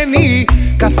τρελαίνει.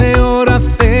 Κάθε ώρα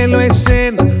θέλω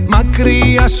εσένα,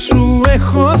 μακριά σου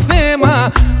έχω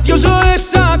θέμα. Δυο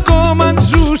ζωές ακόμα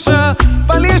ζούσα,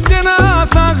 πάλι εσένα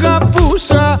θα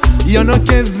αγαπούσα. Λιώνω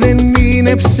και δεν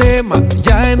είναι ψέμα,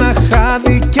 για ένα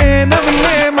χάδι και ένα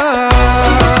βλέμμα.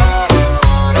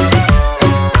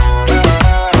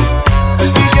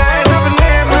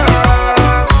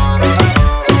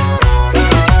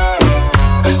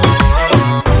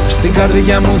 Στην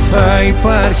καρδιά μου θα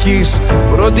υπάρχεις,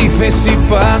 πρώτη θέση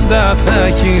πάντα θα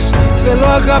έχεις. Θέλω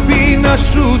αγάπη να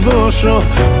σου δώσω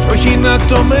κι όχι να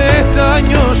το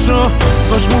μετανιώσω.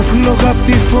 Δώσ' μου φλόγα απ'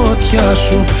 τη φωτιά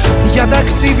σου, για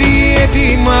ταξίδι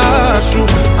έτοιμά σου.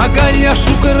 Αγκαλιά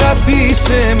σου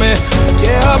κράτησε με και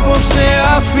απόψε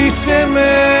άφησε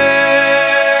με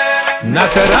να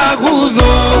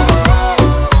τραγουδώ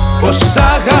πως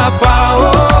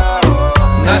αγαπάω,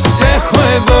 να σε έχω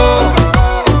εδώ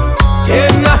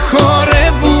και να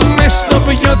χορεύουμε στο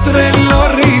πιο τρελό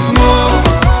ρυθμό.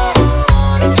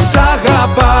 Σ'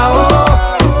 αγαπάω,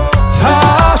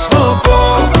 θα στο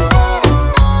πω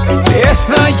και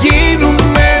θα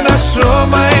γίνουμε ένα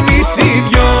σώμα εμείς οι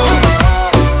δυο.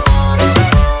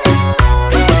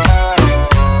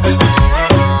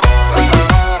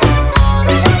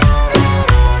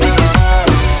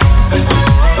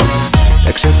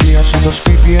 Εξαιτίας σου το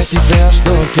σπίτι έχει θέα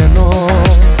στο κενό.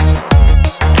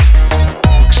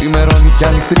 Ξημερώνει κι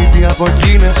άλλη τρίτη από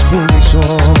εκείνες που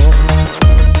μισώ.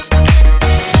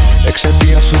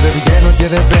 Εξαιτίας σου δεν βγαίνω και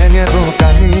δεν μπαίνει εδώ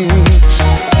κανείς.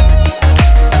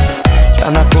 Κι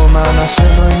αν ακόμα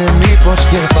ανασένω είναι μήπως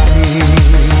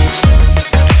κεφαλής.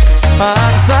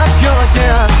 Αν θα πιω και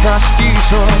αν θα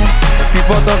σκίσω τη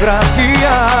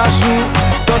φωτογραφία σου,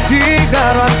 το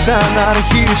τσιγάρο αν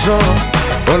ξαναρχίσω,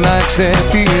 όλα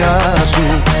εξαιτίας σου.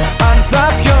 Αν θα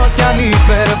πιω κι αν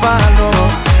υπερβάλλω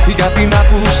για την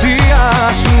απουσία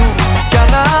σου, κι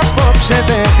αν απόψε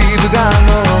δεν τη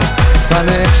βγάλω, θα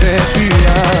είναι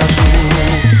εξαιτίας σου.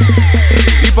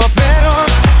 Υποφέρω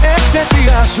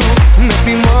εξαιτίας σου, με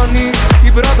θυμώνει η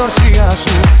προδοσία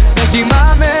σου. Δεν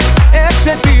κοιμάμαι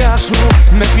εξαιτίας σου,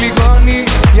 με πληγώνει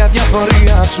η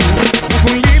αδιαφορία σου. Μου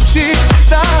έχουν λείψει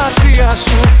τα αστεία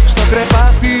σου, στο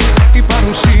κρεβάτι η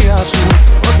παρουσία σου.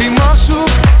 Ο θυμός σου,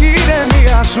 η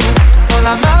ηρεμία σου,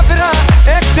 όλα μαύρα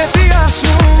εξαιτίας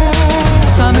σου.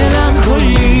 Θα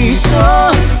μελαγχολήσω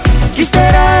κι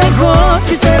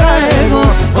ύστερα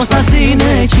εγώ πως θα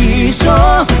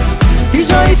συνεχίσω. Τη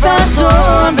ζωή θα ζω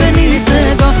αν δεν είσαι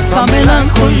εδώ. Θα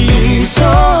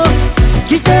μελαγχολήσω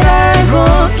κι ύστερα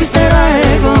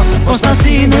εγώ πως θα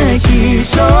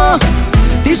συνεχίσω.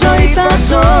 Τη ζωή θα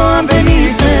ζω αν δεν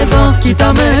είσαι εδώ.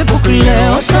 Κοίτα με που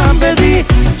κλαίω σαν παιδί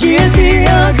κι η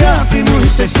αιτία αγάπη μου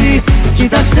είσαι εσύ.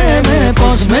 Κοίταξε με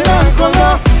πως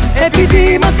μελαγχολώ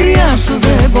επειδή μακριά σου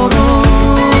δεν μπορώ.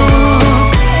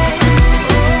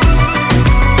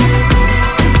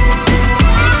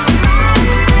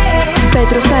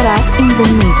 Petros Karras in the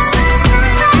mix.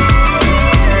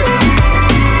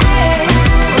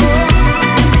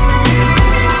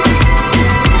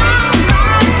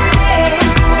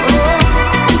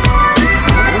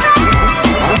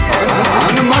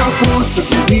 Αν μ' ακούς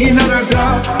είναι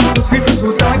αργά, το σπίτι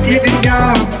σου τα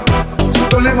κλειδιά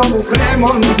στο λαιμό μου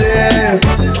κρέμονται.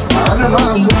 Αν μ'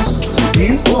 ακούς σε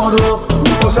συγχωρώ,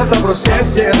 πόσα στα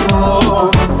προσέσει εδώ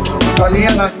πάλι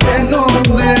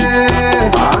ανασταίνονται.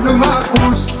 Αν μ'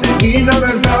 ακούς δεν είναι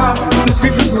αργά, το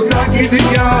σπίτι σου τα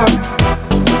κλειδιά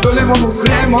στο λαιμό μου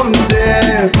κρέμονται.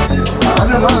 Αν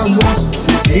μ' ακούς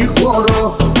σε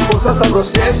συγχωρώ, πόσα στα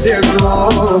προσέσει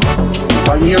εδώ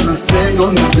πάλι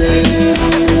ανασταίνονται.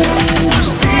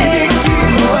 Στη δική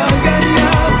μου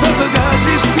αγκαλιά θα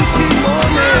βγάζεις τους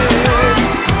χειμώνες.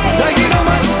 Θα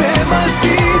γινόμαστε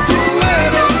μαζί του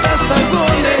έρωτα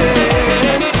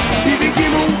σταγόνες. Στη δική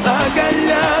μου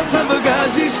αγκαλιά θα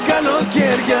βγάζεις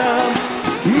καλοκαίρια.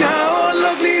 Μια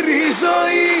ολόκληρη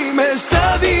ζωή μες στα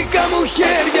δικά μου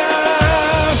χέρια.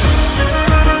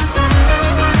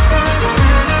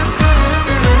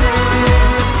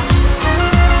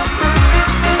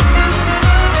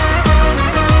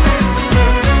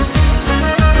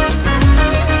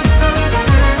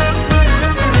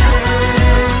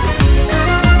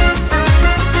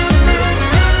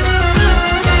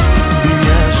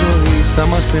 Θα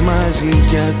είμαστε μαζί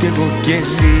γιατί εγώ και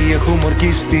εσύ έχουμε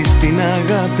ορκιστεί στην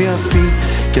αγάπη αυτή.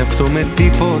 Κι αυτό με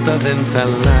τίποτα δεν θα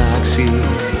αλλάξει.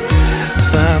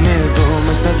 Θα με δω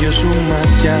μες στα δυο σου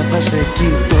μάτια, θα σε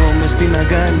κοιτώ μες στην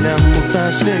αγκαλιά μου, θα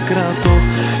σε κρατώ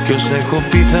κι όσα έχω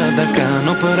πει θα τα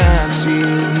κάνω πράξη.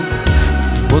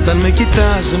 Όταν με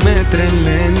κοιτάς με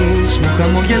τρελαίνεις, μου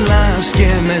χαμογελάς και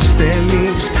με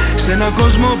στέλνεις σε έναν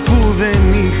κόσμο που δεν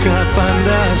είχα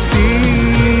φανταστεί.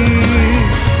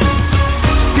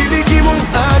 Στη δική μου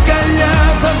αγκαλιά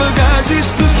θα βγάζεις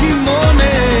τους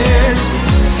χειμώνες.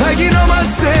 Θα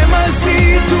γινόμαστε μαζί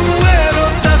του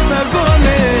έρωτα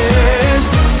σταγόνες.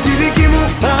 Στη δική μου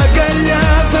αγκαλιά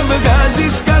θα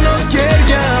βγάζεις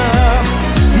καλοκαίρια.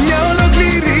 Μια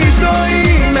ολόκληρη ζωή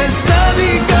μες στα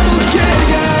δικά μου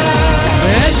χέρια.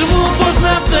 Πες μου πως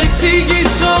να το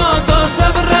εξηγήσω, τόσα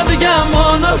βράδια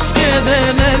μόνος και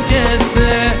δεν έρχεσαι.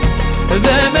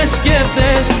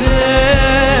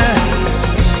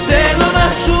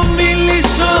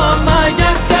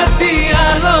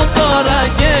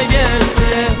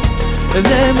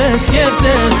 δεν με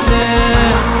σκέφτεσαι.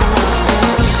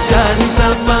 Κάνεις τα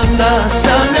πάντα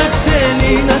σαν μια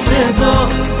ξένη να σε δω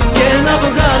και να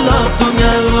βγάλω από το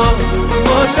μυαλό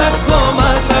πως ακόμα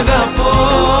σ' αγαπώ.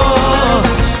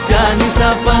 Κάνεις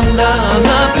τα πάντα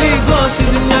να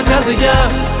πληγώσεις μια καρδιά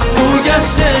που για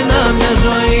σένα μια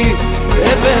ζωή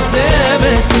έπεφτε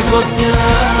μες στη φωτιά.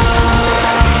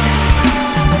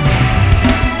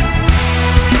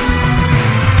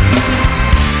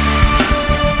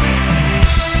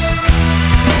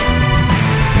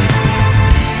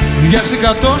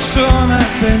 Βιάστηκα τόσο να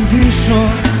επενδύσω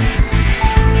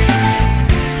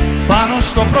πάνω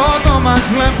στο πρώτο μας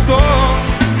λεπτό.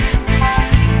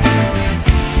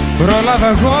 Πρόλαβα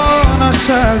εγώ να σ'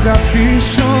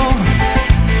 αγαπήσω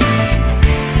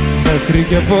μέχρι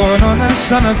και πόνο να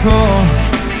σ' αναθώ.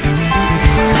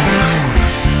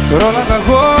 Πρόλαβα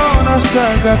εγώ να σ'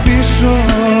 αγαπήσω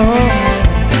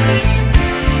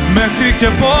μέχρι και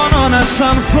πόνο να σ'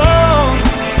 ανθώ.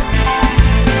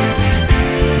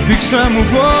 Δείξε μου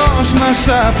πώς να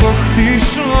σ'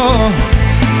 αποκτήσω,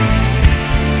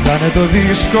 κάνε το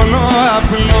δύσκολο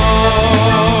απλό.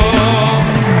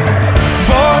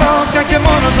 Μπορώ πια και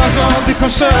μόνος να ζω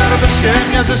δίχως έρωτες και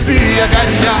μια ζεστή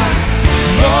αγκαλιά.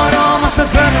 Μπορώ μα σε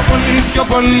θέλω πολύ πιο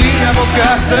πολύ από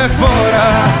κάθε φορά.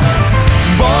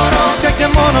 Μπορώ πια και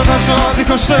μόνος να ζω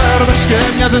δίχως έρωτες και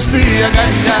μια ζεστή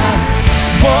αγκαλιά.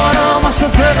 Μπορώ μα σε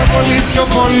θέλω πολύ πιο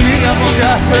πολύ από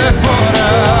κάθε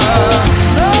φορά.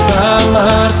 Τα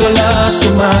μάρτωλα σου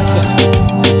μάτια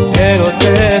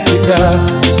ερωτεύτηκα,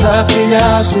 στα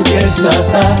φιλιά σου και στα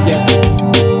τάπια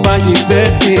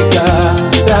παγιδεύτηκα.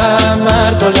 Τα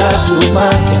μάρτωλα σου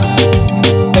μάτια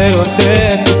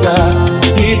ερωτεύτηκα,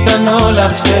 ήταν όλα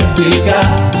ψεύτικα,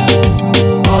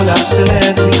 όλα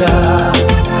ψεύτικα.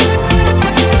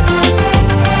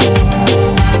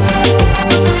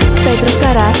 Petros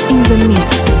Karras in the mix.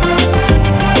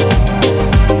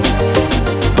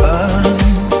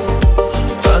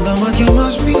 Αν τα μάτια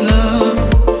μας μιλά,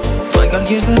 μα οι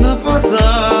καρδιές δεν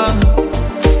απαντά.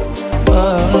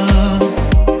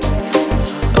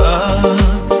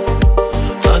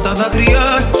 Αν τα δάκρυα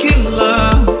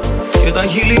κυλά και τα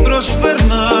χείλη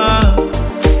προσπερνά.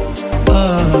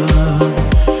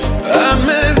 Αν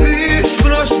με δεις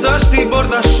μπροστά στην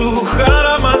πόρτα σου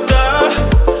χαραματά,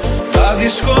 θα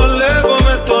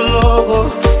δυσκολεύομαι το λόγο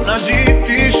να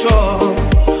ζητήσω.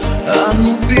 Αν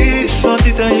μου πεις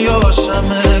ότι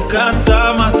τελειώσαμε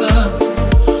κατάματα,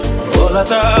 όλα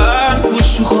τα αν που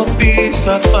σου έχω πει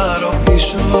θα πάρω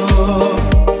πίσω.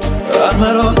 Αν με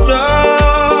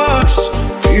ρωτάς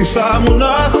τι θα μου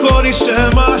να χωρίς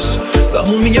εμάς, θα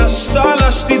μου μια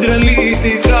στάλα στην τρελή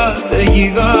την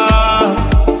καταιγίδα.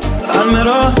 Αν με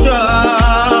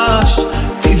ρωτάς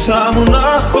τι θα μου να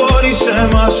χωρίς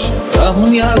εμάς, θα μου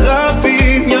μια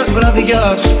αγάπη μιας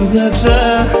βραδιάς που δεν ξεχνάς.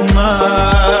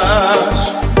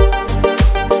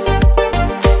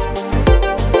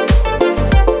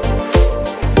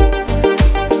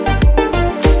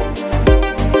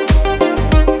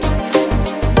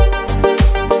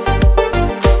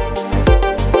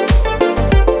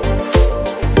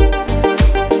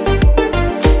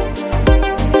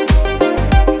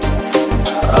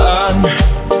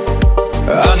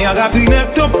 Αν η αγάπη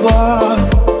είναι το παν,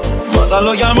 μα τα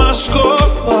λόγια μας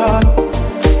σκόπαν.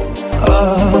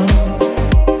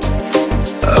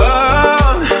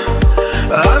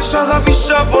 Αν σ'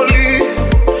 αγάπησα πολύ,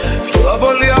 πιο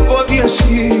πολύ από ό,τι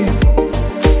εσύ.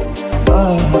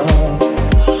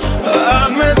 Αν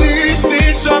με δεις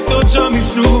πίσω από το τζάμι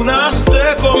σου να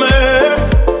στέκομαι,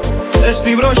 μες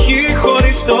στη βροχή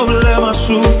χωρίς το βλέμμα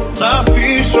σου να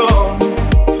αφήσω.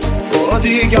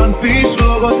 Ό,τι κι αν πεις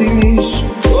λόγω τιμής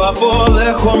το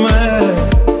αποδέχομαι,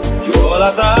 κι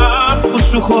όλα τα που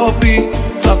σου έχω πει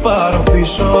θα πάρω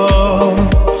πίσω.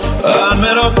 Αν με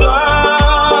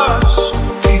ρωτάς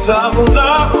τι θα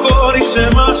βουδά χωρίς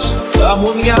εμάς, θα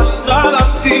μου μια στάλα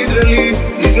αυτή τρελή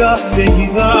η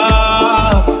καταιγίδα.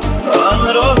 Αν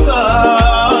με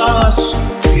ρωτάς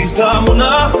τι θα μου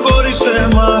να χωρίς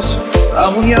εμάς,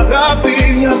 θα μου μια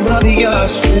αγάπη μιας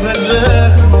βραδιάς που δεν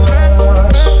ξεχνάς.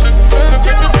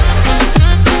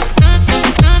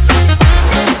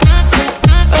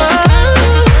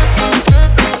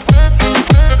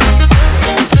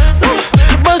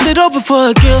 Open for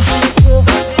a gift.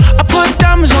 I put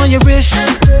diamonds on your wrist.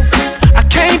 I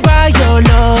can't buy your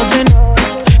loving.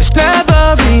 It's never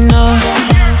enough.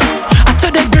 I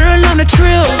took that girl on a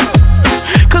trip,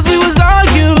 'cause we was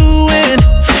arguing.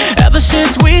 Ever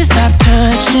since we stopped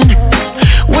touching,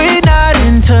 we're not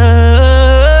in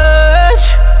touch.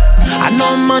 I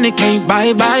know money can't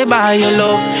buy your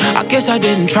love. I guess I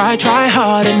didn't try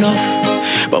hard enough,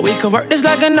 but we could work this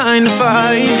like a 9 to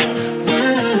 5.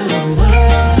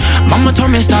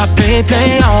 promised I'd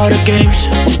play all the games.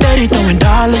 Steady throwing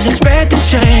dollars, expecting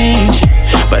change,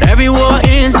 but every war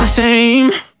ends the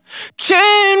same.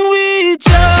 Can we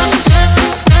just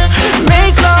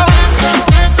make love,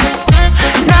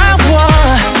 not war?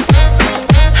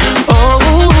 Oh,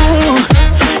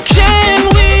 can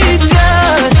we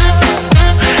just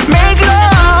make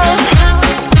love,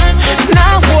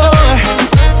 not war?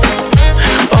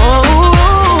 Oh.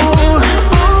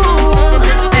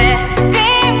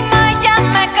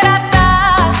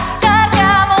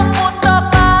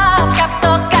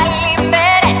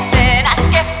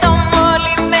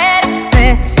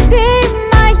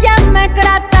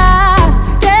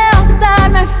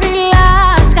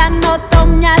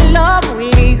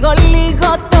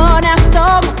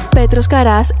 Petros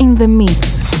Karras in the mix.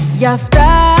 Για αυτά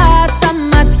τα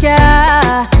μάτια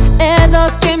εδώ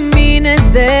και μήνες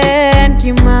δεν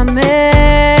κοιμάμαι.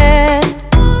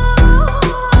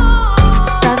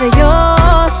 Στα δυο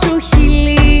σου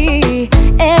χείλη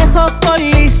έχω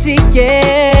κολλήσει και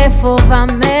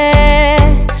φοβάμαι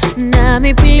να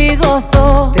μην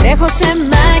πληγωθώ. Τρέχω σε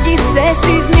μάγισσες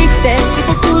τις νύχτες,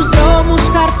 υπό τους δρόμους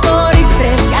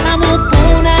χαρτορίχτρες, για να μου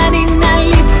πούν αν είναι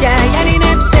αλήθεια ή αν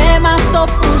είναι ψέμα αυτό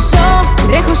που ζω.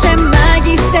 Τρέχω σε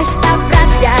μάγισσες τα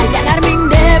βράδια για να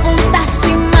ερμηνεύουν τα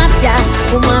σημάδια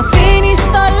που μ' αφήνεις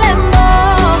στο λαιμό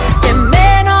και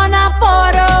μένω να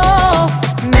απορώ.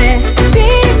 Με τι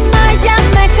μαγιά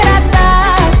με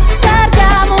κρατάς,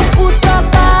 καρδιά μου που το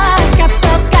πας, κι απ'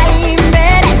 το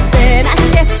καλημέρα εσένα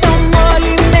σκέφτομαι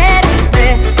όλη μέρα. Με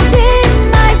τι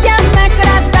μαγιά με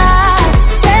κρατάς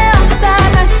και όταν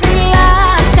με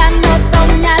φυλάς χάνω το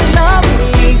μυαλό μου,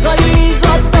 λίγο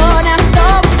λίγο τον εαυτό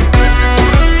μου.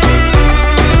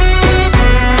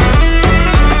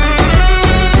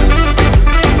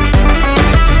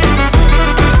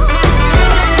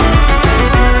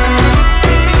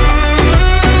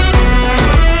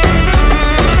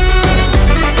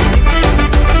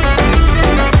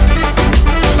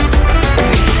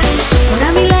 Τώρα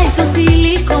μιλάει το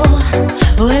θηλυκό,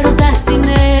 ο έρωτας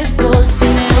είναι έτος,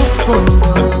 είναι ο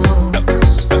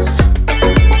φως.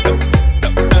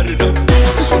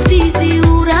 Αυτός που χτίζει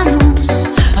ουρανούς,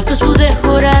 αυτός που δεν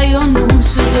χωράει ο νους,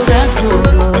 ο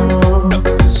τζογαδόρος.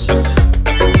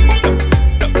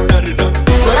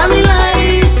 Τώρα μιλάει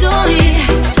η ζωή,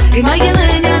 η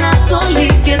μαγεμένη Ανατολή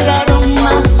και τα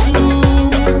αρώμα σου.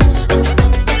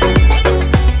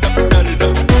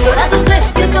 Τώρα το θες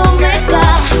και το μετά,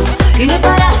 είναι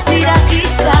παράθυρα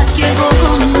κλειστά κι εγώ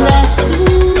κοντά σου.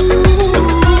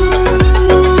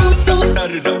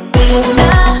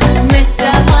 Να μέσα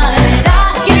από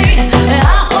αεράκι,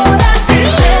 άχωρα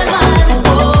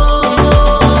τηλεμαρικό.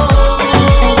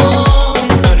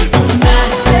 Να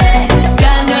σε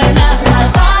κάνω ένα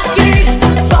βραδάκι,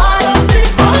 φάρο στη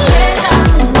φωλένα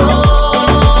μου.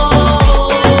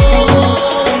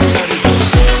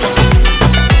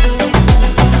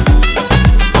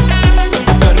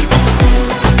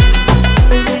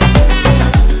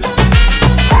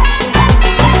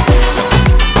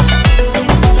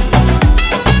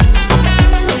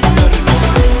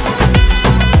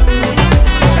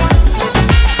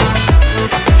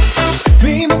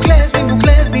 Μη μου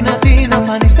κλαις δυνατή να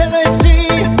φανείς, θέλω εσύ.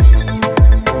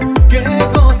 Και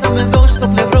εγώ θα με δω στο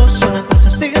πλευρό σου ανά πάσα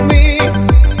στιγμή.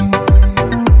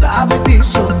 Θα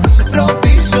βοηθήσω, θα σε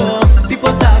φροντίσω,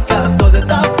 τίποτα κακό δεν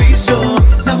θα πείσω.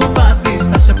 Να μου πάθεις,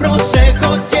 θα σε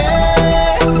προσέχω και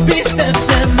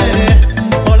πίστεψε με.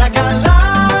 Όλα καλά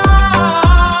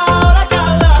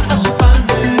θα σου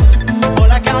πάνε.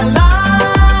 Όλα καλά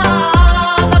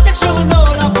θα φτιάξουν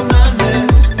όλα που να είναι.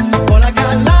 Όλα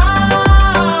καλά,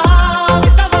 μη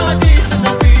σταματήσεις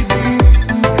να πείζεις.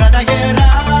 Κράτα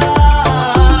γερά,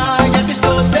 γιατί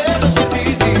στο τέλος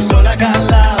κερδίζεις. Όλα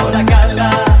καλά, όλα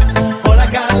καλά, όλα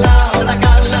καλά, όλα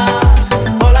καλά.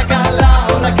 Όλα καλά,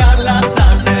 όλα καλά θα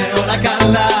είναι, όλα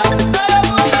καλά.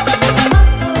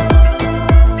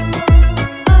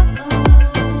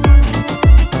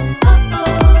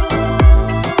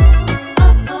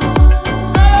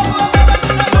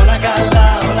 Όλα καλά,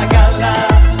 όλα καλά,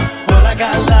 όλα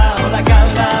καλά, όλα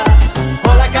καλά.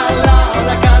 Όλα καλά,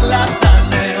 όλα καλά θα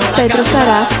είναι, όλα Petros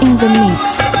Karras in the mix.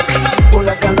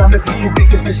 Όλα καλά μέχρι που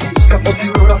μπήκες εσύ. Κάπου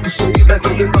την ώρα που σε είδα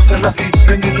εγώ δεν μας τρελαθεί.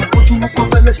 Δεν είναι πως μου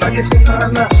κοπέλες θα και σε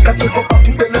καρανά. Κάτι έχω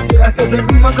πάθει τελευταία και δεν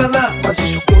είμαι καλά. Μαζί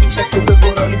σου κόλλησα και δεν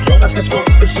μπορώ άλλο πια να σκεφτώ.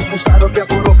 Εσύ μου στάρω και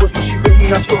απορώ πως μου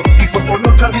συμβαίνει αυτό. Ήχος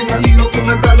πολλών καρδιναλίων και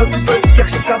μεγάλο του πέλ.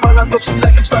 Φτιάξε καβάλα το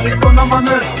ψηλάκι σφαλικό να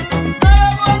μανέ.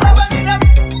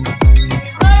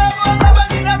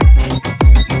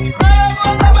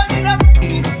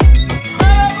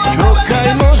 Κι ο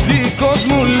καημός δικός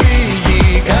μου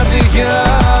λίγη καρδιά,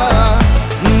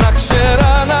 να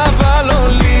ξέρα να βάλω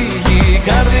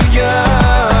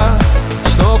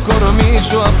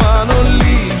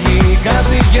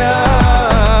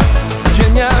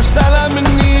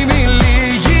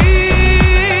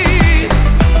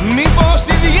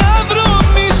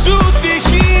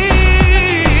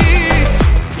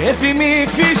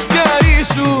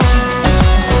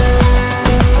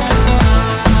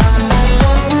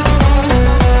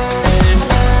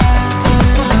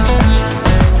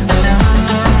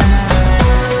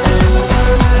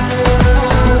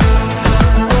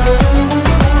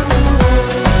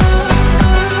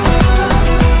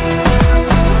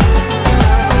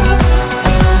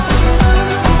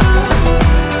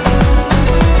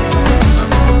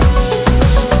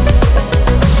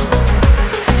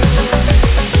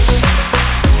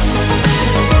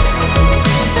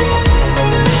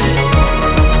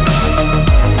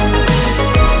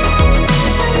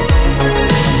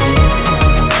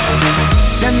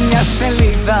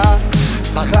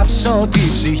γράψω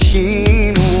την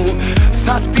ψυχή μου.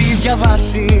 Θα τη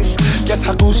διαβάσεις και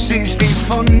θα ακούσεις τη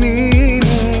φωνή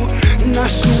μου να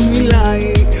σου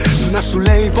μιλάει, να σου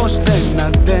λέει πως δεν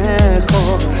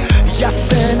αντέχω. Για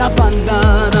σένα πάντα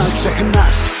να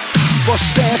ξεχνάς πως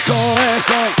έχω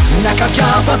μια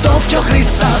καρδιά πατώφιο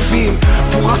χρυσάφι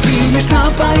που αφήνεις να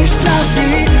πάει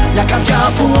στραφή. Μια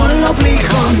καρδιά που όλο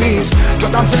πληγώνεις κι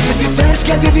όταν δεν τη θες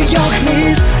και τη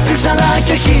διώχνεις. Ρίψαλα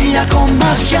και 1000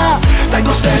 κομμάτια, τα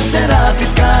 24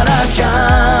 της καράτια.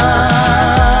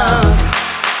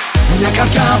 Μια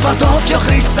καρδιά πατώφιο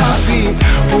χρυσάφι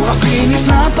που αφήνεις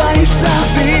να πάει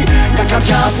στραφή. Μια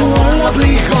καρδιά που όλο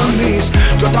πληγώνεις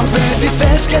κι όταν δεν τη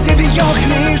θες και τη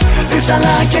διώχνεις.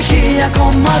 Ρίψαλα και 1000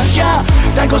 κομμάτια,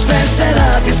 τα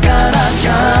 24 της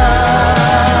καράτια.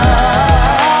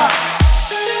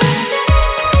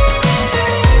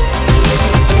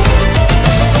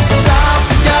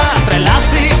 Τάπια,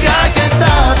 τρελάθηκα και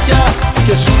τάπια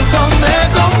και σου έρχομαι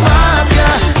κομμάτια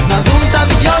να δουν τα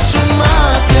δυο σου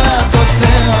μάτια το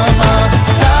θέαμα.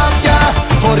 Τάπια,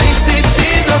 χωρίς τη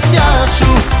συντροφιά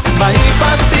σου, μα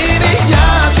είπα στην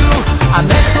υγειά σου αν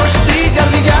έχω στην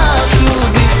καρδιά σου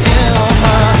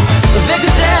δικαίωμα. Δεν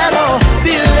ξέρω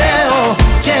τι λέω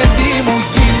και τι μου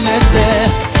γίνεται.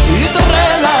 Η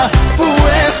τρέλα που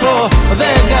έχω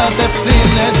δεν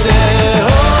κατευθύνεται.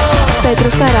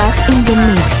 Petros Karras in the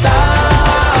mix.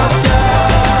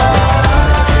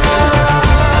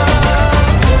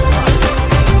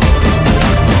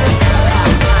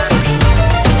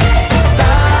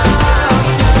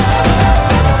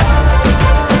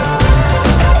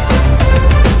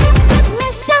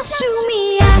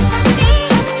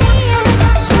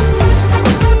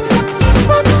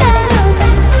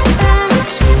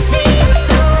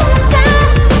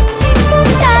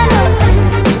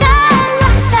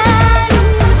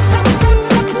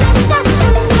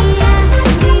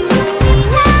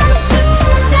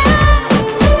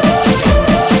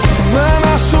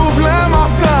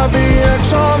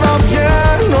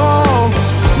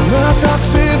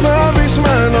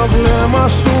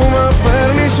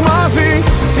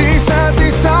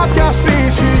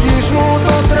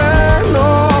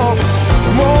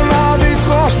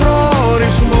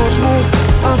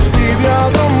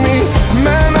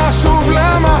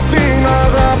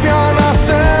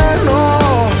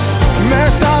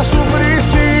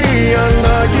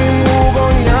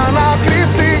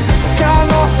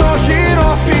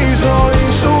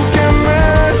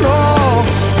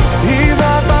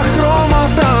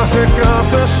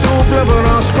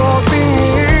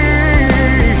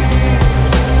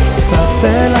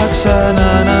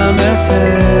 Ξανά να με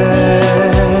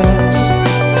θες,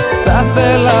 θα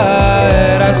θέλα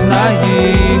αέρας να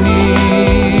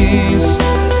γίνεις,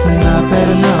 να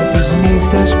περνάω τις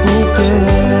νύχτες που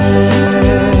πες,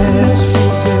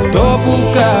 το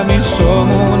πουκάμισό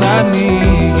μου να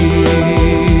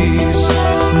ανοίγεις,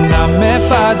 να με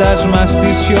φάντασμα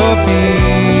στη σιωπή,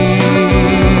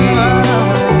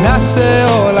 να σε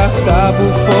όλα αυτά που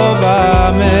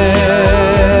φοβάμαι.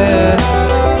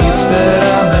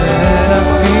 Ύστερα με ένα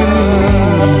φιλί,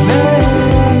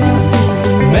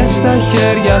 μες στα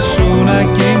χέρια σου να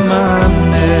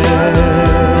κοιμάμαι,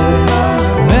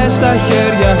 μες στα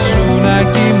χέρια σου να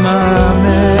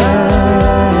κοιμάμαι,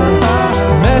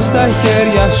 μες στα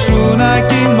χέρια σου να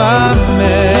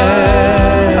κοιμάμαι,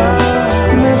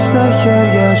 μες στα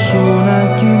χέρια σου να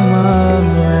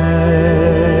κοιμάμαι.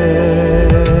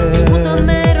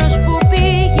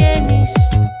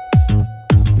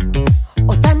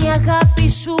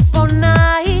 Σου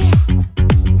πονάει,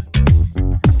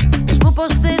 πες μου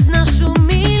πως θες να σου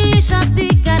μιλήσω απ'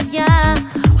 την καρδιά,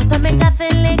 όταν με κάθε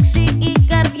λέξη η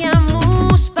καρδιά μου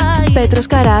σπάει. Petros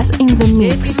Karras in the mix. Και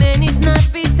επιμένεις να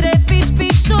επιστρέφεις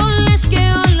πίσω, λες και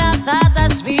όλα θα τα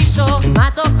σβήσω, μα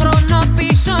το χρόνο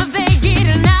πίσω δεν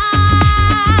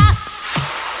γυρνάς.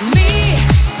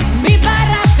 Μη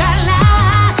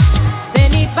παρακαλάς,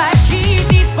 δεν υπάρχει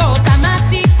τίποτα, μα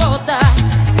τίποτα,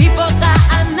 τίποτα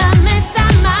ανάμεσα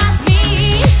μας.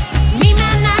 Μη με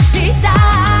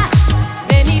αναζητάς,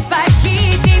 δεν υπάρχει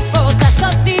τίποτα στο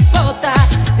τίποτα,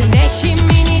 δεν έχει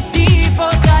μείνει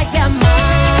τίποτα για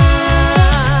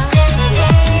μας,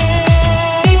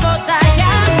 τίποτα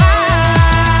για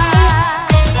μας.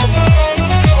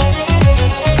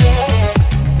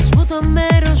 Πες μου το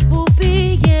μέρος που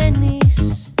πηγαίνεις,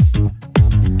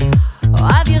 ο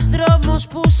άδειος δρόμος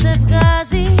που σε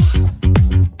βγάζει,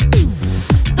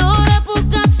 τώρα που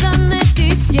κάψαμε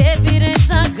τις γέφυρες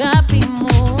αγάπη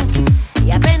μου, οι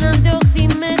απέναντι όχθη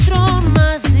με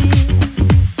τρομάζει.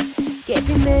 Και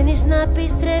επιμένεις να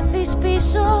επιστρέφεις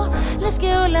πίσω, λες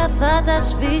και όλα θα τα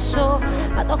σβήσω,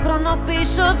 μα το χρόνο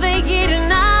πίσω δεν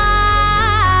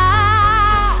γυρνάς.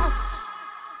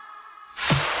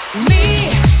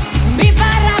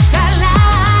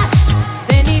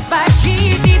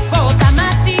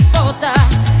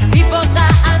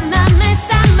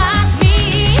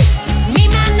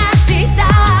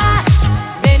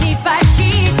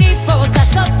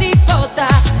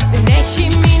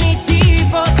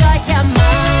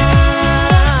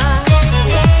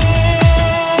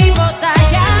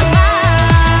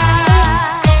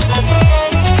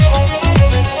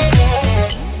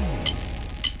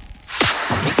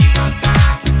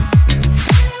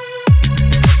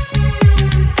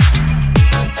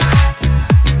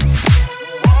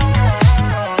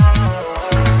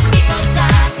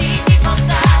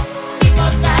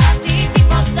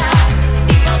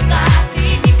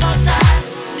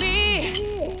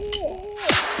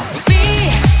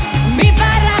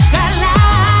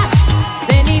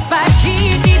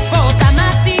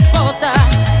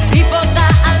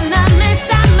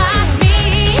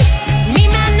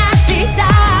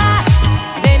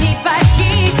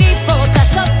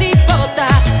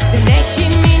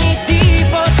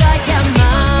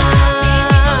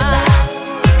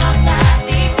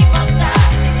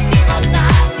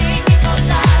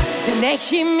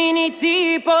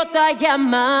 τίποτα για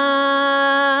μας.